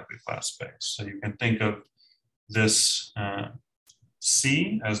asymptotically flat space. So you can think of this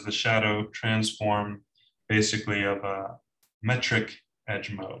C as the shadow transform basically of a metric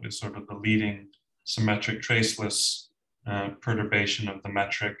edge mode. It's sort of the leading symmetric traceless perturbation of the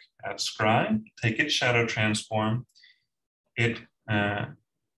metric at scry. Take its shadow transform. It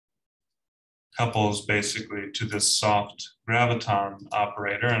couples basically to this soft graviton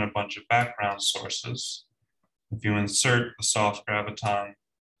operator and a bunch of background sources. If you insert the soft graviton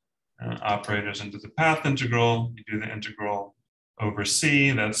operators into the path integral, you do the integral over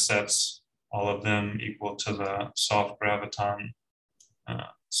C, that sets all of them equal to the soft graviton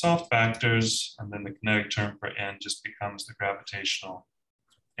soft factors, and then the kinetic term for n just becomes the gravitational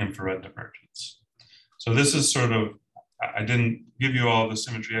infrared divergence. So this is sort of, I didn't give you all the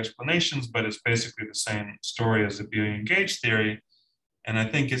symmetry explanations, but it's basically the same story as the abelian gauge theory. And I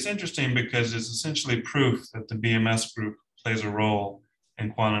think it's interesting because it's essentially proof that the BMS group plays a role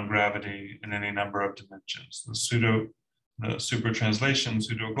in quantum gravity in any number of dimensions. The super translation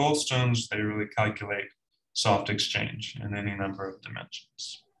pseudo-Goldstones, they really calculate soft exchange in any number of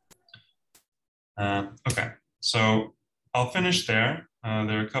dimensions. Okay, so I'll finish there.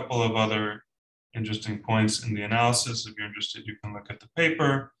 There are a couple of other interesting points in the analysis. If you're interested, you can look at the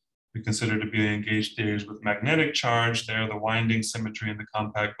paper. We considered abelian gauge theories with magnetic charge. There, the winding symmetry in the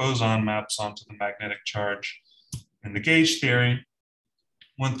compact boson maps onto the magnetic charge in the gauge theory.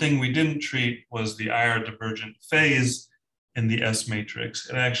 One thing we didn't treat was the IR divergent phase in the S matrix.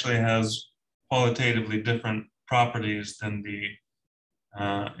 It actually has qualitatively different properties than the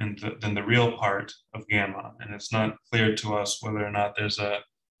real part of gamma, and it's not clear to us whether or not there's a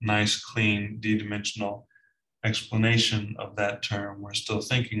nice, clean, d-dimensional explanation of that term. We're still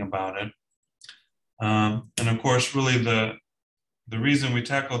thinking about it, and of course, really the reason we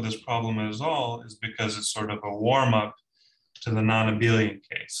tackled this problem at all is because it's sort of a warm-up to the non-abelian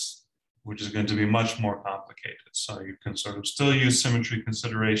case, which is going to be much more complicated. So you can sort of still use symmetry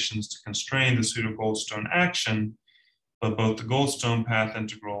considerations to constrain the pseudo-Goldstone action, but both the Goldstone path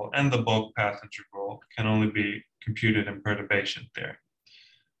integral and the bulk path integral can only be computed in perturbation theory.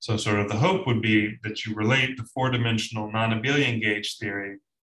 So sort of the hope would be that you relate the four-dimensional non-abelian gauge theory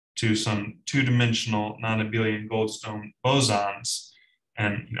to some two-dimensional non-abelian Goldstone bosons.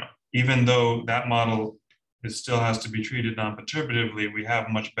 And even though that model, it still has to be treated non-perturbatively, we have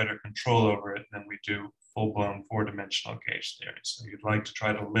much better control over it than we do full-blown four-dimensional gauge theory. So you'd like to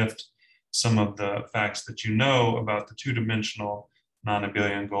try to lift some of the facts that you know about the two-dimensional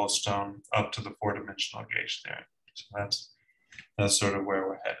non-abelian Goldstone up to the four-dimensional gauge theory. So that's sort of where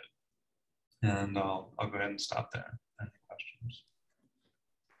we're headed. And I'll go ahead and stop there. Any questions?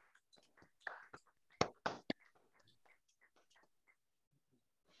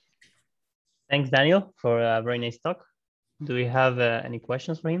 Thanks, Daniel, for a very nice talk. Do we have any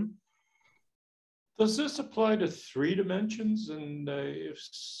questions for him? Does this apply to 3 dimensions? And if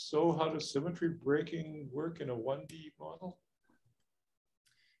so, how does symmetry breaking work in a 1D model?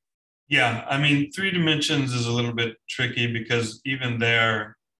 Yeah, I mean, 3 dimensions is a little bit tricky because even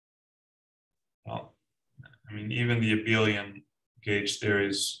there, well, I mean, even the abelian gauge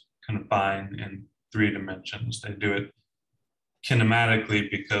theories combine in 3 dimensions. They do it kinematically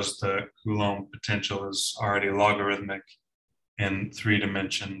because the Coulomb potential is already logarithmic in 3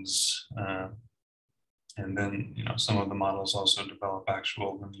 dimensions. And then, some of the models also develop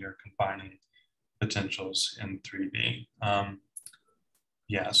actual linear combining potentials in 3D.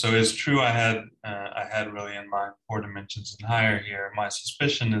 Yeah, so it's true. I had really in mind 4 dimensions and higher here. My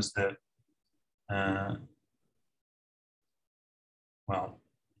suspicion is that, well,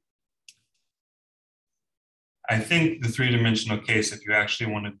 I think the 3-dimensional case, if you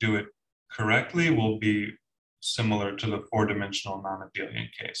actually want to do it correctly, will be similar to the 4-dimensional non-abelian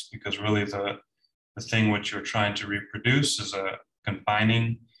case, because really the thing which you're trying to reproduce is a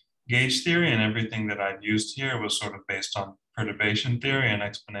confining gauge theory, and everything that I've used here was sort of based on perturbation theory and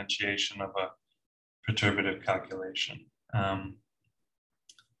exponentiation of a perturbative calculation.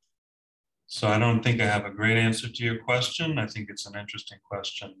 So I don't think I have a great answer to your question. I think it's an interesting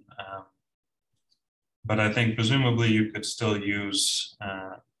question. But I think presumably you could still use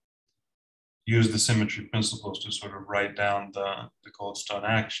the symmetry principles to sort of write down the Goldstone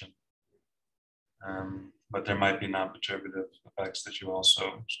action. But there might be non-perturbative effects that you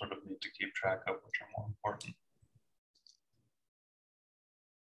also sort of need to keep track of, which are more important.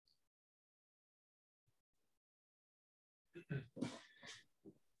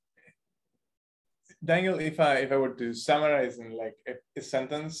 Daniel, if I were to summarize in like a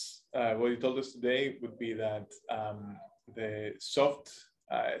sentence, what you told us today would be that the soft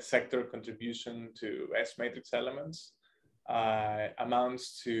sector contribution to S matrix elements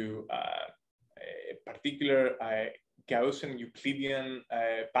amounts to a particular Gaussian Euclidean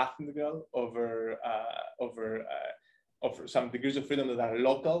path integral over some degrees of freedom that are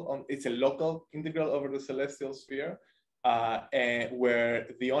local. It's a local integral over the celestial sphere. Where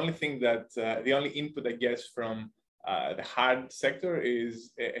the only thing that the only input I guess from the hard sector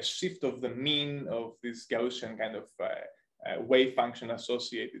is a shift of the mean of this Gaussian kind of wave function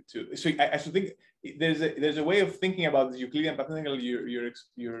associated to. So I should think there's a way of thinking about this Euclidean path integral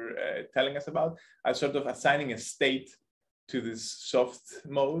you're telling us about as sort of assigning a state to these soft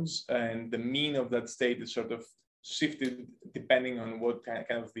modes, and the mean of that state is sort of shifted depending on what kind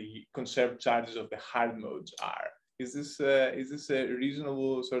of the conserved charges of the hard modes are. Is this a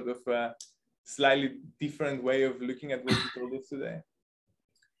reasonable sort of slightly different way of looking at what you told us today?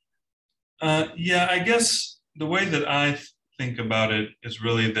 Yeah, I guess the way that I think about it is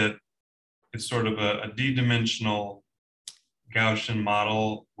really that it's sort of a d-dimensional Gaussian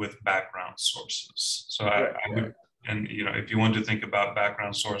model with background sources. So I would, and if you want to think about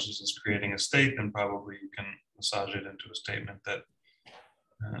background sources as creating a state, then probably you can massage it into a statement that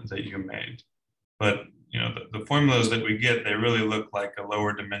that you made. But the formulas that we get, they really look like a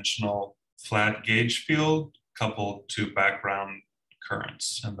lower dimensional flat gauge field coupled to background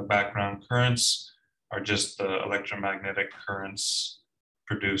currents. And the background currents are just the electromagnetic currents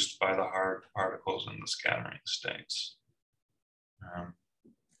produced by the hard particles in the scattering states.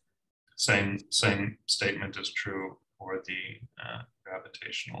 Same statement is true for the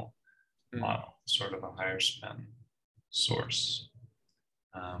gravitational model, sort of a higher spin source.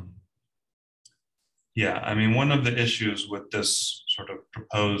 Yeah, I mean, one of the issues with this sort of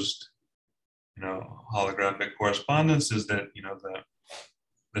proposed, holographic correspondence is that,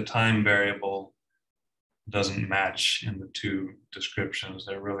 the time variable doesn't match in the two descriptions.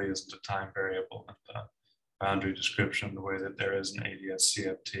 There really isn't a time variable in the boundary description the way that there is in ADS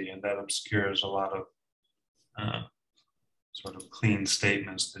CFT, and that obscures a lot of sort of clean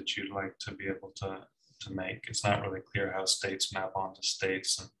statements that you'd like to be able to make. It's not really clear how states map onto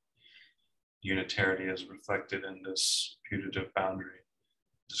states, and unitarity is reflected in this putative boundary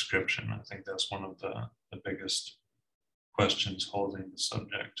description. I think that's one of the biggest questions holding the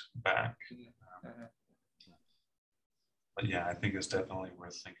subject back. But yeah, I think it's definitely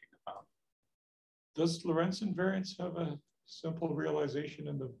worth thinking about. Does Lorentz invariance have a simple realization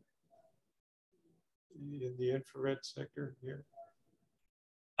in the infrared sector here?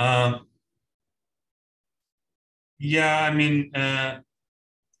 Yeah, I mean,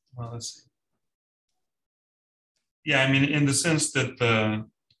 well, let's see. Yeah, I mean, in the sense that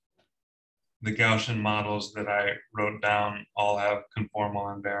the Gaussian models that I wrote down all have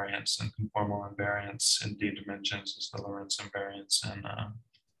conformal invariance, and conformal invariance in d dimensions is the Lorentz invariance in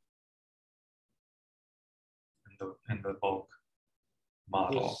the bulk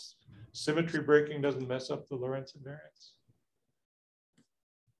model. This symmetry breaking doesn't mess up the Lorentz invariance?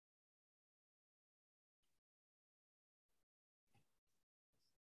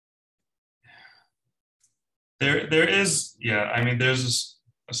 There is, yeah, I mean, there's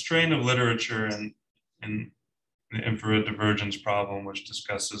a strain of literature in the infrared divergence problem, which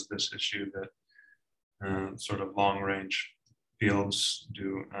discusses this issue that sort of long range fields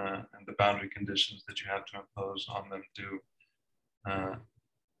do, and the boundary conditions that you have to impose on them do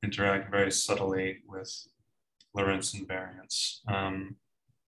interact very subtly with Lorentz invariance.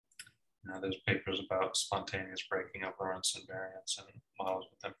 There's papers about spontaneous breaking of Lorentz invariance and models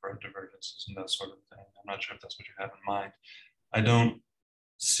with infrared divergences and that sort of thing. I'm not sure if that's what you have in mind. I don't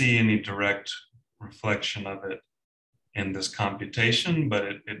see any direct reflection of it in this computation, but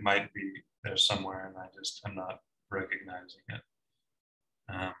it might be there somewhere, and I'm not recognizing it.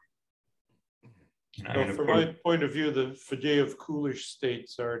 From my point of view, the Faddeev-Coolidge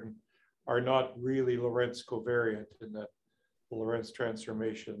states are not really Lorentz covariant in that the Lorentz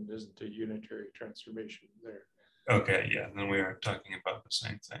transformation isn't a unitary transformation there. Okay, yeah, then we are talking about the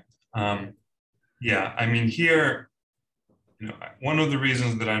same thing. Yeah, I mean, here, one of the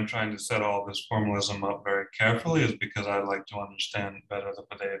reasons that I'm trying to set all this formalism up very carefully is because I'd like to understand better the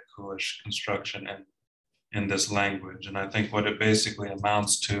Faddeev-Coolidge construction in this language. And I think what it basically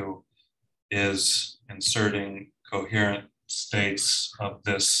amounts to is inserting coherent states of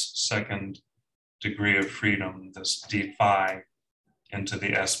this second degree of freedom, this d phi, into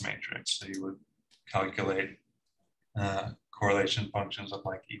the S matrix. So you would calculate correlation functions of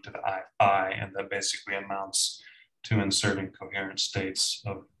like e to the I phi, and that basically amounts to inserting coherent states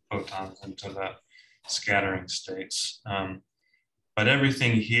of photons into the scattering states. But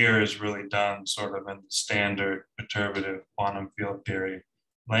everything here is really done sort of in the standard perturbative quantum field theory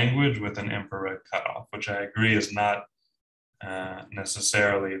language with an infrared cutoff, which I agree is not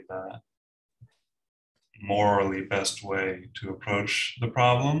necessarily the morally best way to approach the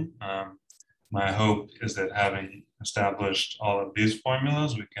problem. My hope is that having established all of these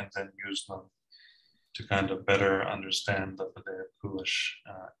formulas, we can then use them to kind of better understand the Faddeev-Coolidge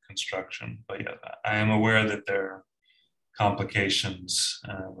construction. But yeah, I am aware that there are complications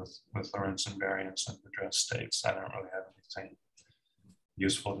with Lorentz invariance and address states. I don't really have anything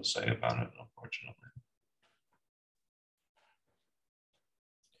useful to say about it, unfortunately.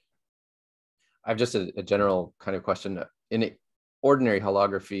 I have just a general kind of question. in ordinary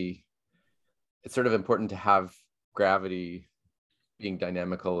holography, it's sort of important to have gravity being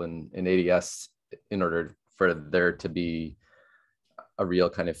dynamical in ADS in order for there to be a real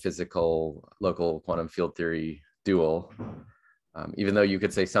kind of physical local quantum field theory dual. Even though you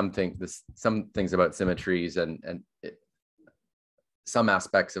could say some things about symmetries and some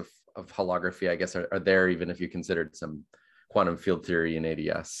aspects of holography, I guess, are there, even if you considered some quantum field theory in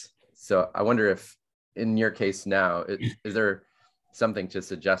ADS. So I wonder if, in your case now, is there something to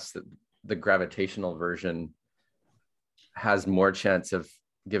suggest that the gravitational version has more chance of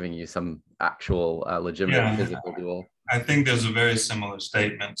giving you some actual legitimate physical dual? I think there's a very similar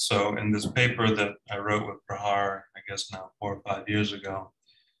statement. So in this paper that I wrote with Prahar, I guess now 4 or 5 years ago,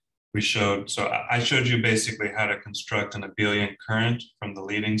 I showed you basically how to construct an abelian current from the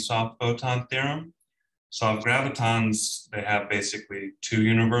leading soft photon theorem. Soft gravitons, they have basically 2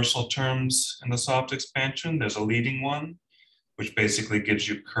 universal terms in the soft expansion. There's a leading one, which basically gives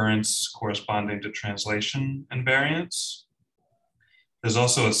you currents corresponding to translation invariance. There's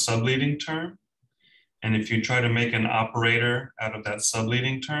also a subleading term. And if you try to make an operator out of that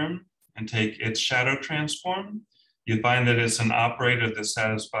subleading term and take its shadow transform, you find that it's an operator that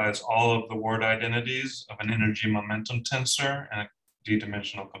satisfies all of the word identities of an energy momentum tensor and a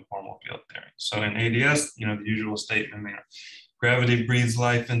d-dimensional conformal field theory. So in ADS, the usual statement, gravity breathes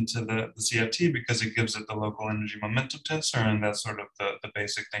life into the CFT because it gives it the local energy momentum tensor, and that's sort of the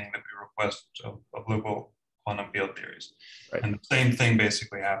basic thing that we request of local quantum field theories. Right. And the same thing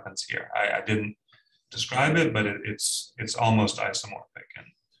basically happens here. I didn't describe it, but it's almost isomorphic.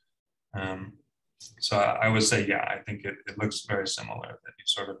 And so I would say, yeah, I think it looks very similar, that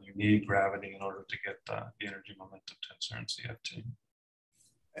you need gravity in order to get the energy momentum tensor in CFT.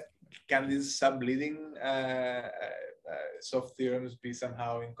 Can these subleading soft theorems be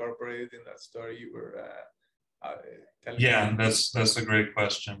somehow incorporated in that story you were telling? Yeah, that's a great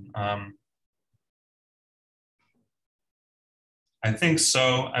question. I think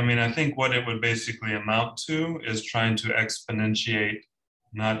so. I think what it would basically amount to is trying to exponentiate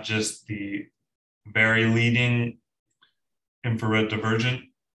not just the very leading infrared divergent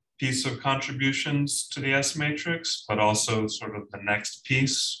piece of contributions to the S matrix, but also sort of the next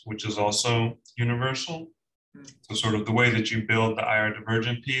piece, which is also universal. So sort of the way that you build the IR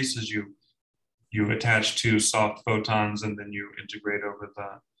divergent piece is you attach 2 soft photons and then you integrate over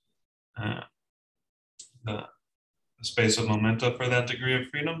the space of momenta for that degree of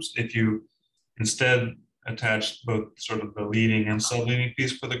freedoms. If you instead attached both sort of the leading and subleading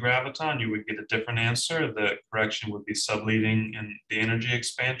piece for the graviton, you would get a different answer. The correction would be subleading in the energy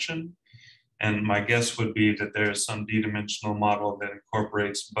expansion. And my guess would be that there is some d-dimensional model that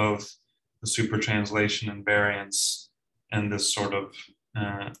incorporates both the supertranslation invariance and this sort of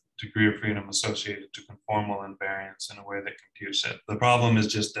degree of freedom associated to conformal invariance in a way that computes it. The problem is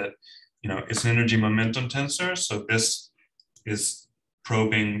just that, it's an energy momentum tensor. So this is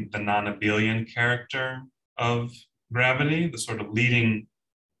probing the non-abelian character of gravity. The sort of leading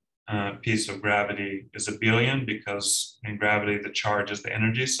piece of gravity is abelian because in gravity, the charge is the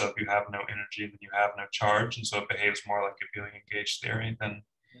energy. So if you have no energy, then you have no charge. And so it behaves more like abelian gauge theory than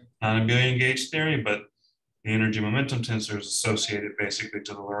non-abelian gauge theory. But the energy momentum tensor is associated basically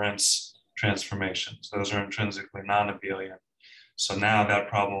to the Lorentz transformations. Those are intrinsically non-abelian. So now that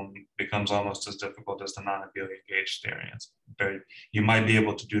problem becomes almost as difficult as the non-abelian gauge theory. You might be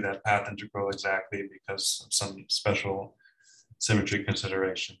able to do that path integral exactly because of some special symmetry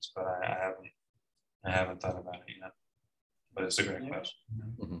considerations, but I haven't thought about it yet. But it's a great question.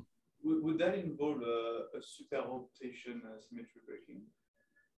 Mm-hmm. Would that involve a super rotation symmetry breaking?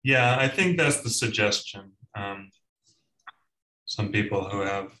 Yeah, I think that's the suggestion. Some people who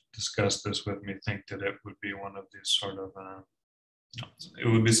have discussed this with me think that it would be one of these sort of it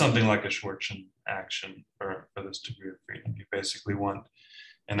would be something like a Schwarzschild action for this degree of freedom. You basically want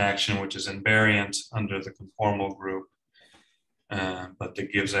an action which is invariant under the conformal group, but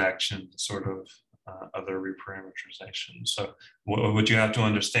that gives action sort of other reparameterization. So what you have to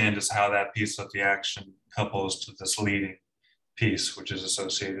understand is how that piece of the action couples to this leading piece, which is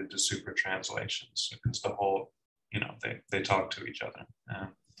associated to super translations, because the whole, they talk to each other.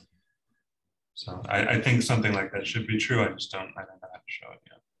 So I think something like that should be true. I don't know how to show it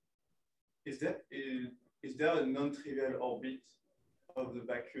yet. Is there a non-trivial orbit of the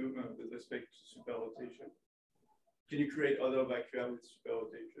vacuum with respect to superrotation? Can you create other vacua with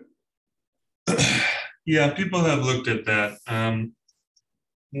superrotation? Yeah, people have looked at that.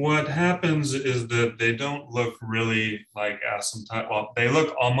 What happens is that they don't look really like asymptotic. Well, they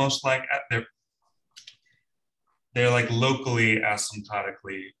look almost like they're like locally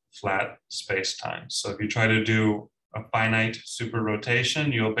asymptotically flat space-time. So if you try to do a finite super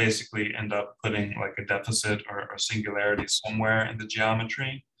rotation, you'll basically end up putting like a deficit or singularity somewhere in the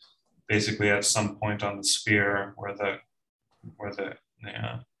geometry, basically at some point on the sphere where the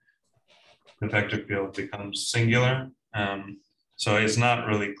vector field becomes singular. So it's not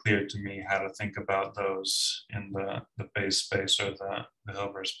really clear to me how to think about those in the phase space or the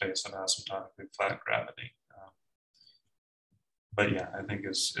Hilbert space of asymptotically flat gravity. But yeah, I think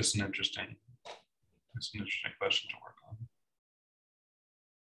it's an interesting question to work on.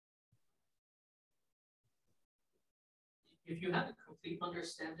 If you had a complete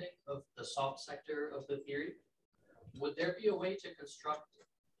understanding of the soft sector of the theory, would there be a way to construct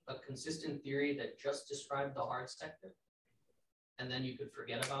a consistent theory that just described the hard sector? And then you could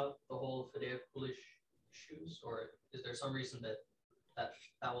forget about the whole Faddeev-Coolidge issues? Or is there some reason that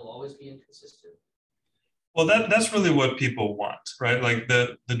will always be inconsistent? Well, that's really what people want, right? Like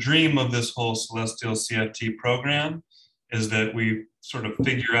the dream of this whole celestial CFT program is that we sort of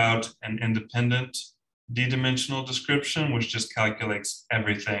figure out an independent d-dimensional description, which just calculates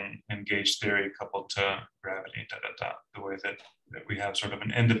everything in gauge theory coupled to gravity, the way that we have sort of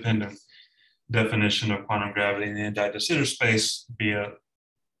an independent definition of quantum gravity in the anti-de Sitter space via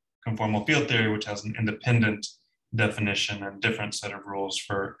conformal field theory, which has an independent definition and different set of rules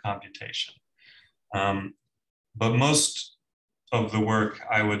for computation. But most of the work,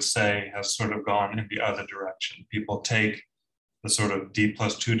 I would say, has sort of gone in the other direction. People take the sort of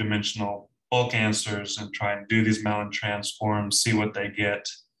d+2 dimensional bulk answers and try and do these Mellin transforms, see what they get.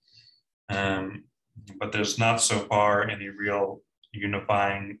 But there's not so far any real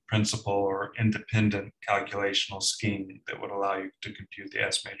unifying principle or independent calculational scheme that would allow you to compute the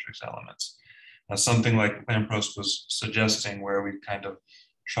S matrix elements. Now, something like Lampros was suggesting, where we kind of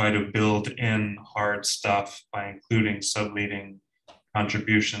try to build in hard stuff by including subleading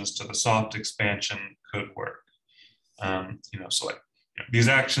contributions to the soft expansion, could work. So like these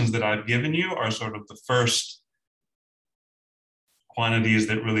actions that I've given you are sort of the first quantities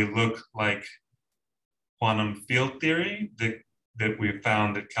that really look like quantum field theory that we've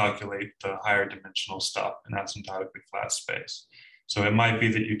found that calculate the higher dimensional stuff in asymptotically flat space. So it might be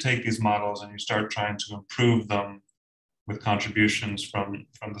that you take these models and you start trying to improve them with contributions from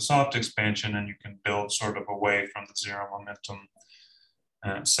the soft expansion, and you can build sort of away from the zero momentum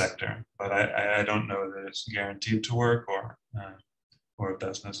sector. But I don't know that it's guaranteed to work, or if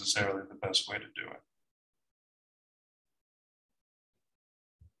that's necessarily the best way to do it.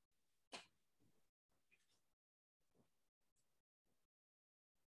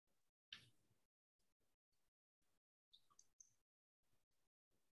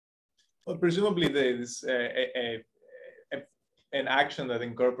 Well, presumably there is an action that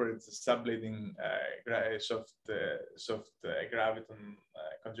incorporates the subleading soft graviton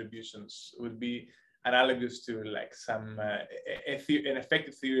contributions would be analogous to like some an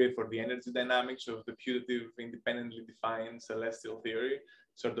effective theory for the energy dynamics of the putative independently defined celestial theory,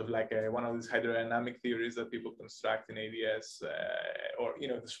 sort of like one of these hydrodynamic theories that people construct in ADS, or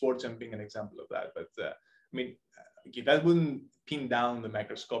the Schwarzschild being an example of that. But I mean, that wouldn't pin down the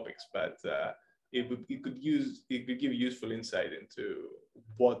microscopics, but it could give useful insight into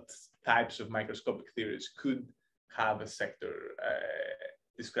what types of microscopic theories could have a sector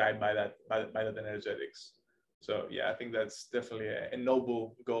described by that energetics. So yeah, I think that's definitely a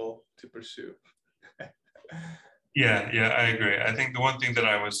noble goal to pursue. Yeah, I agree. I think the one thing that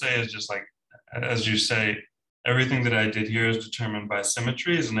I would say is just like, as you say, everything that I did here is determined by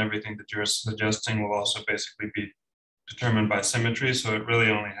symmetries, and everything that you're suggesting will also basically be determined by symmetry. So it really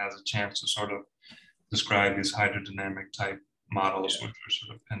only has a chance to sort of describe these hydrodynamic type models, which are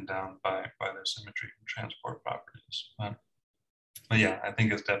sort of pinned down by their symmetry and transport properties. But yeah, I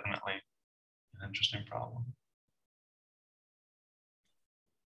think it's definitely an interesting problem.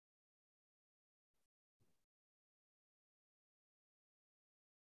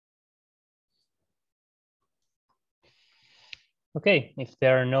 Okay, if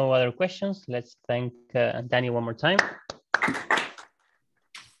there are no other questions, let's thank Danny one more time.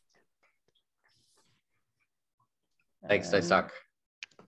 Thanks, nice talk.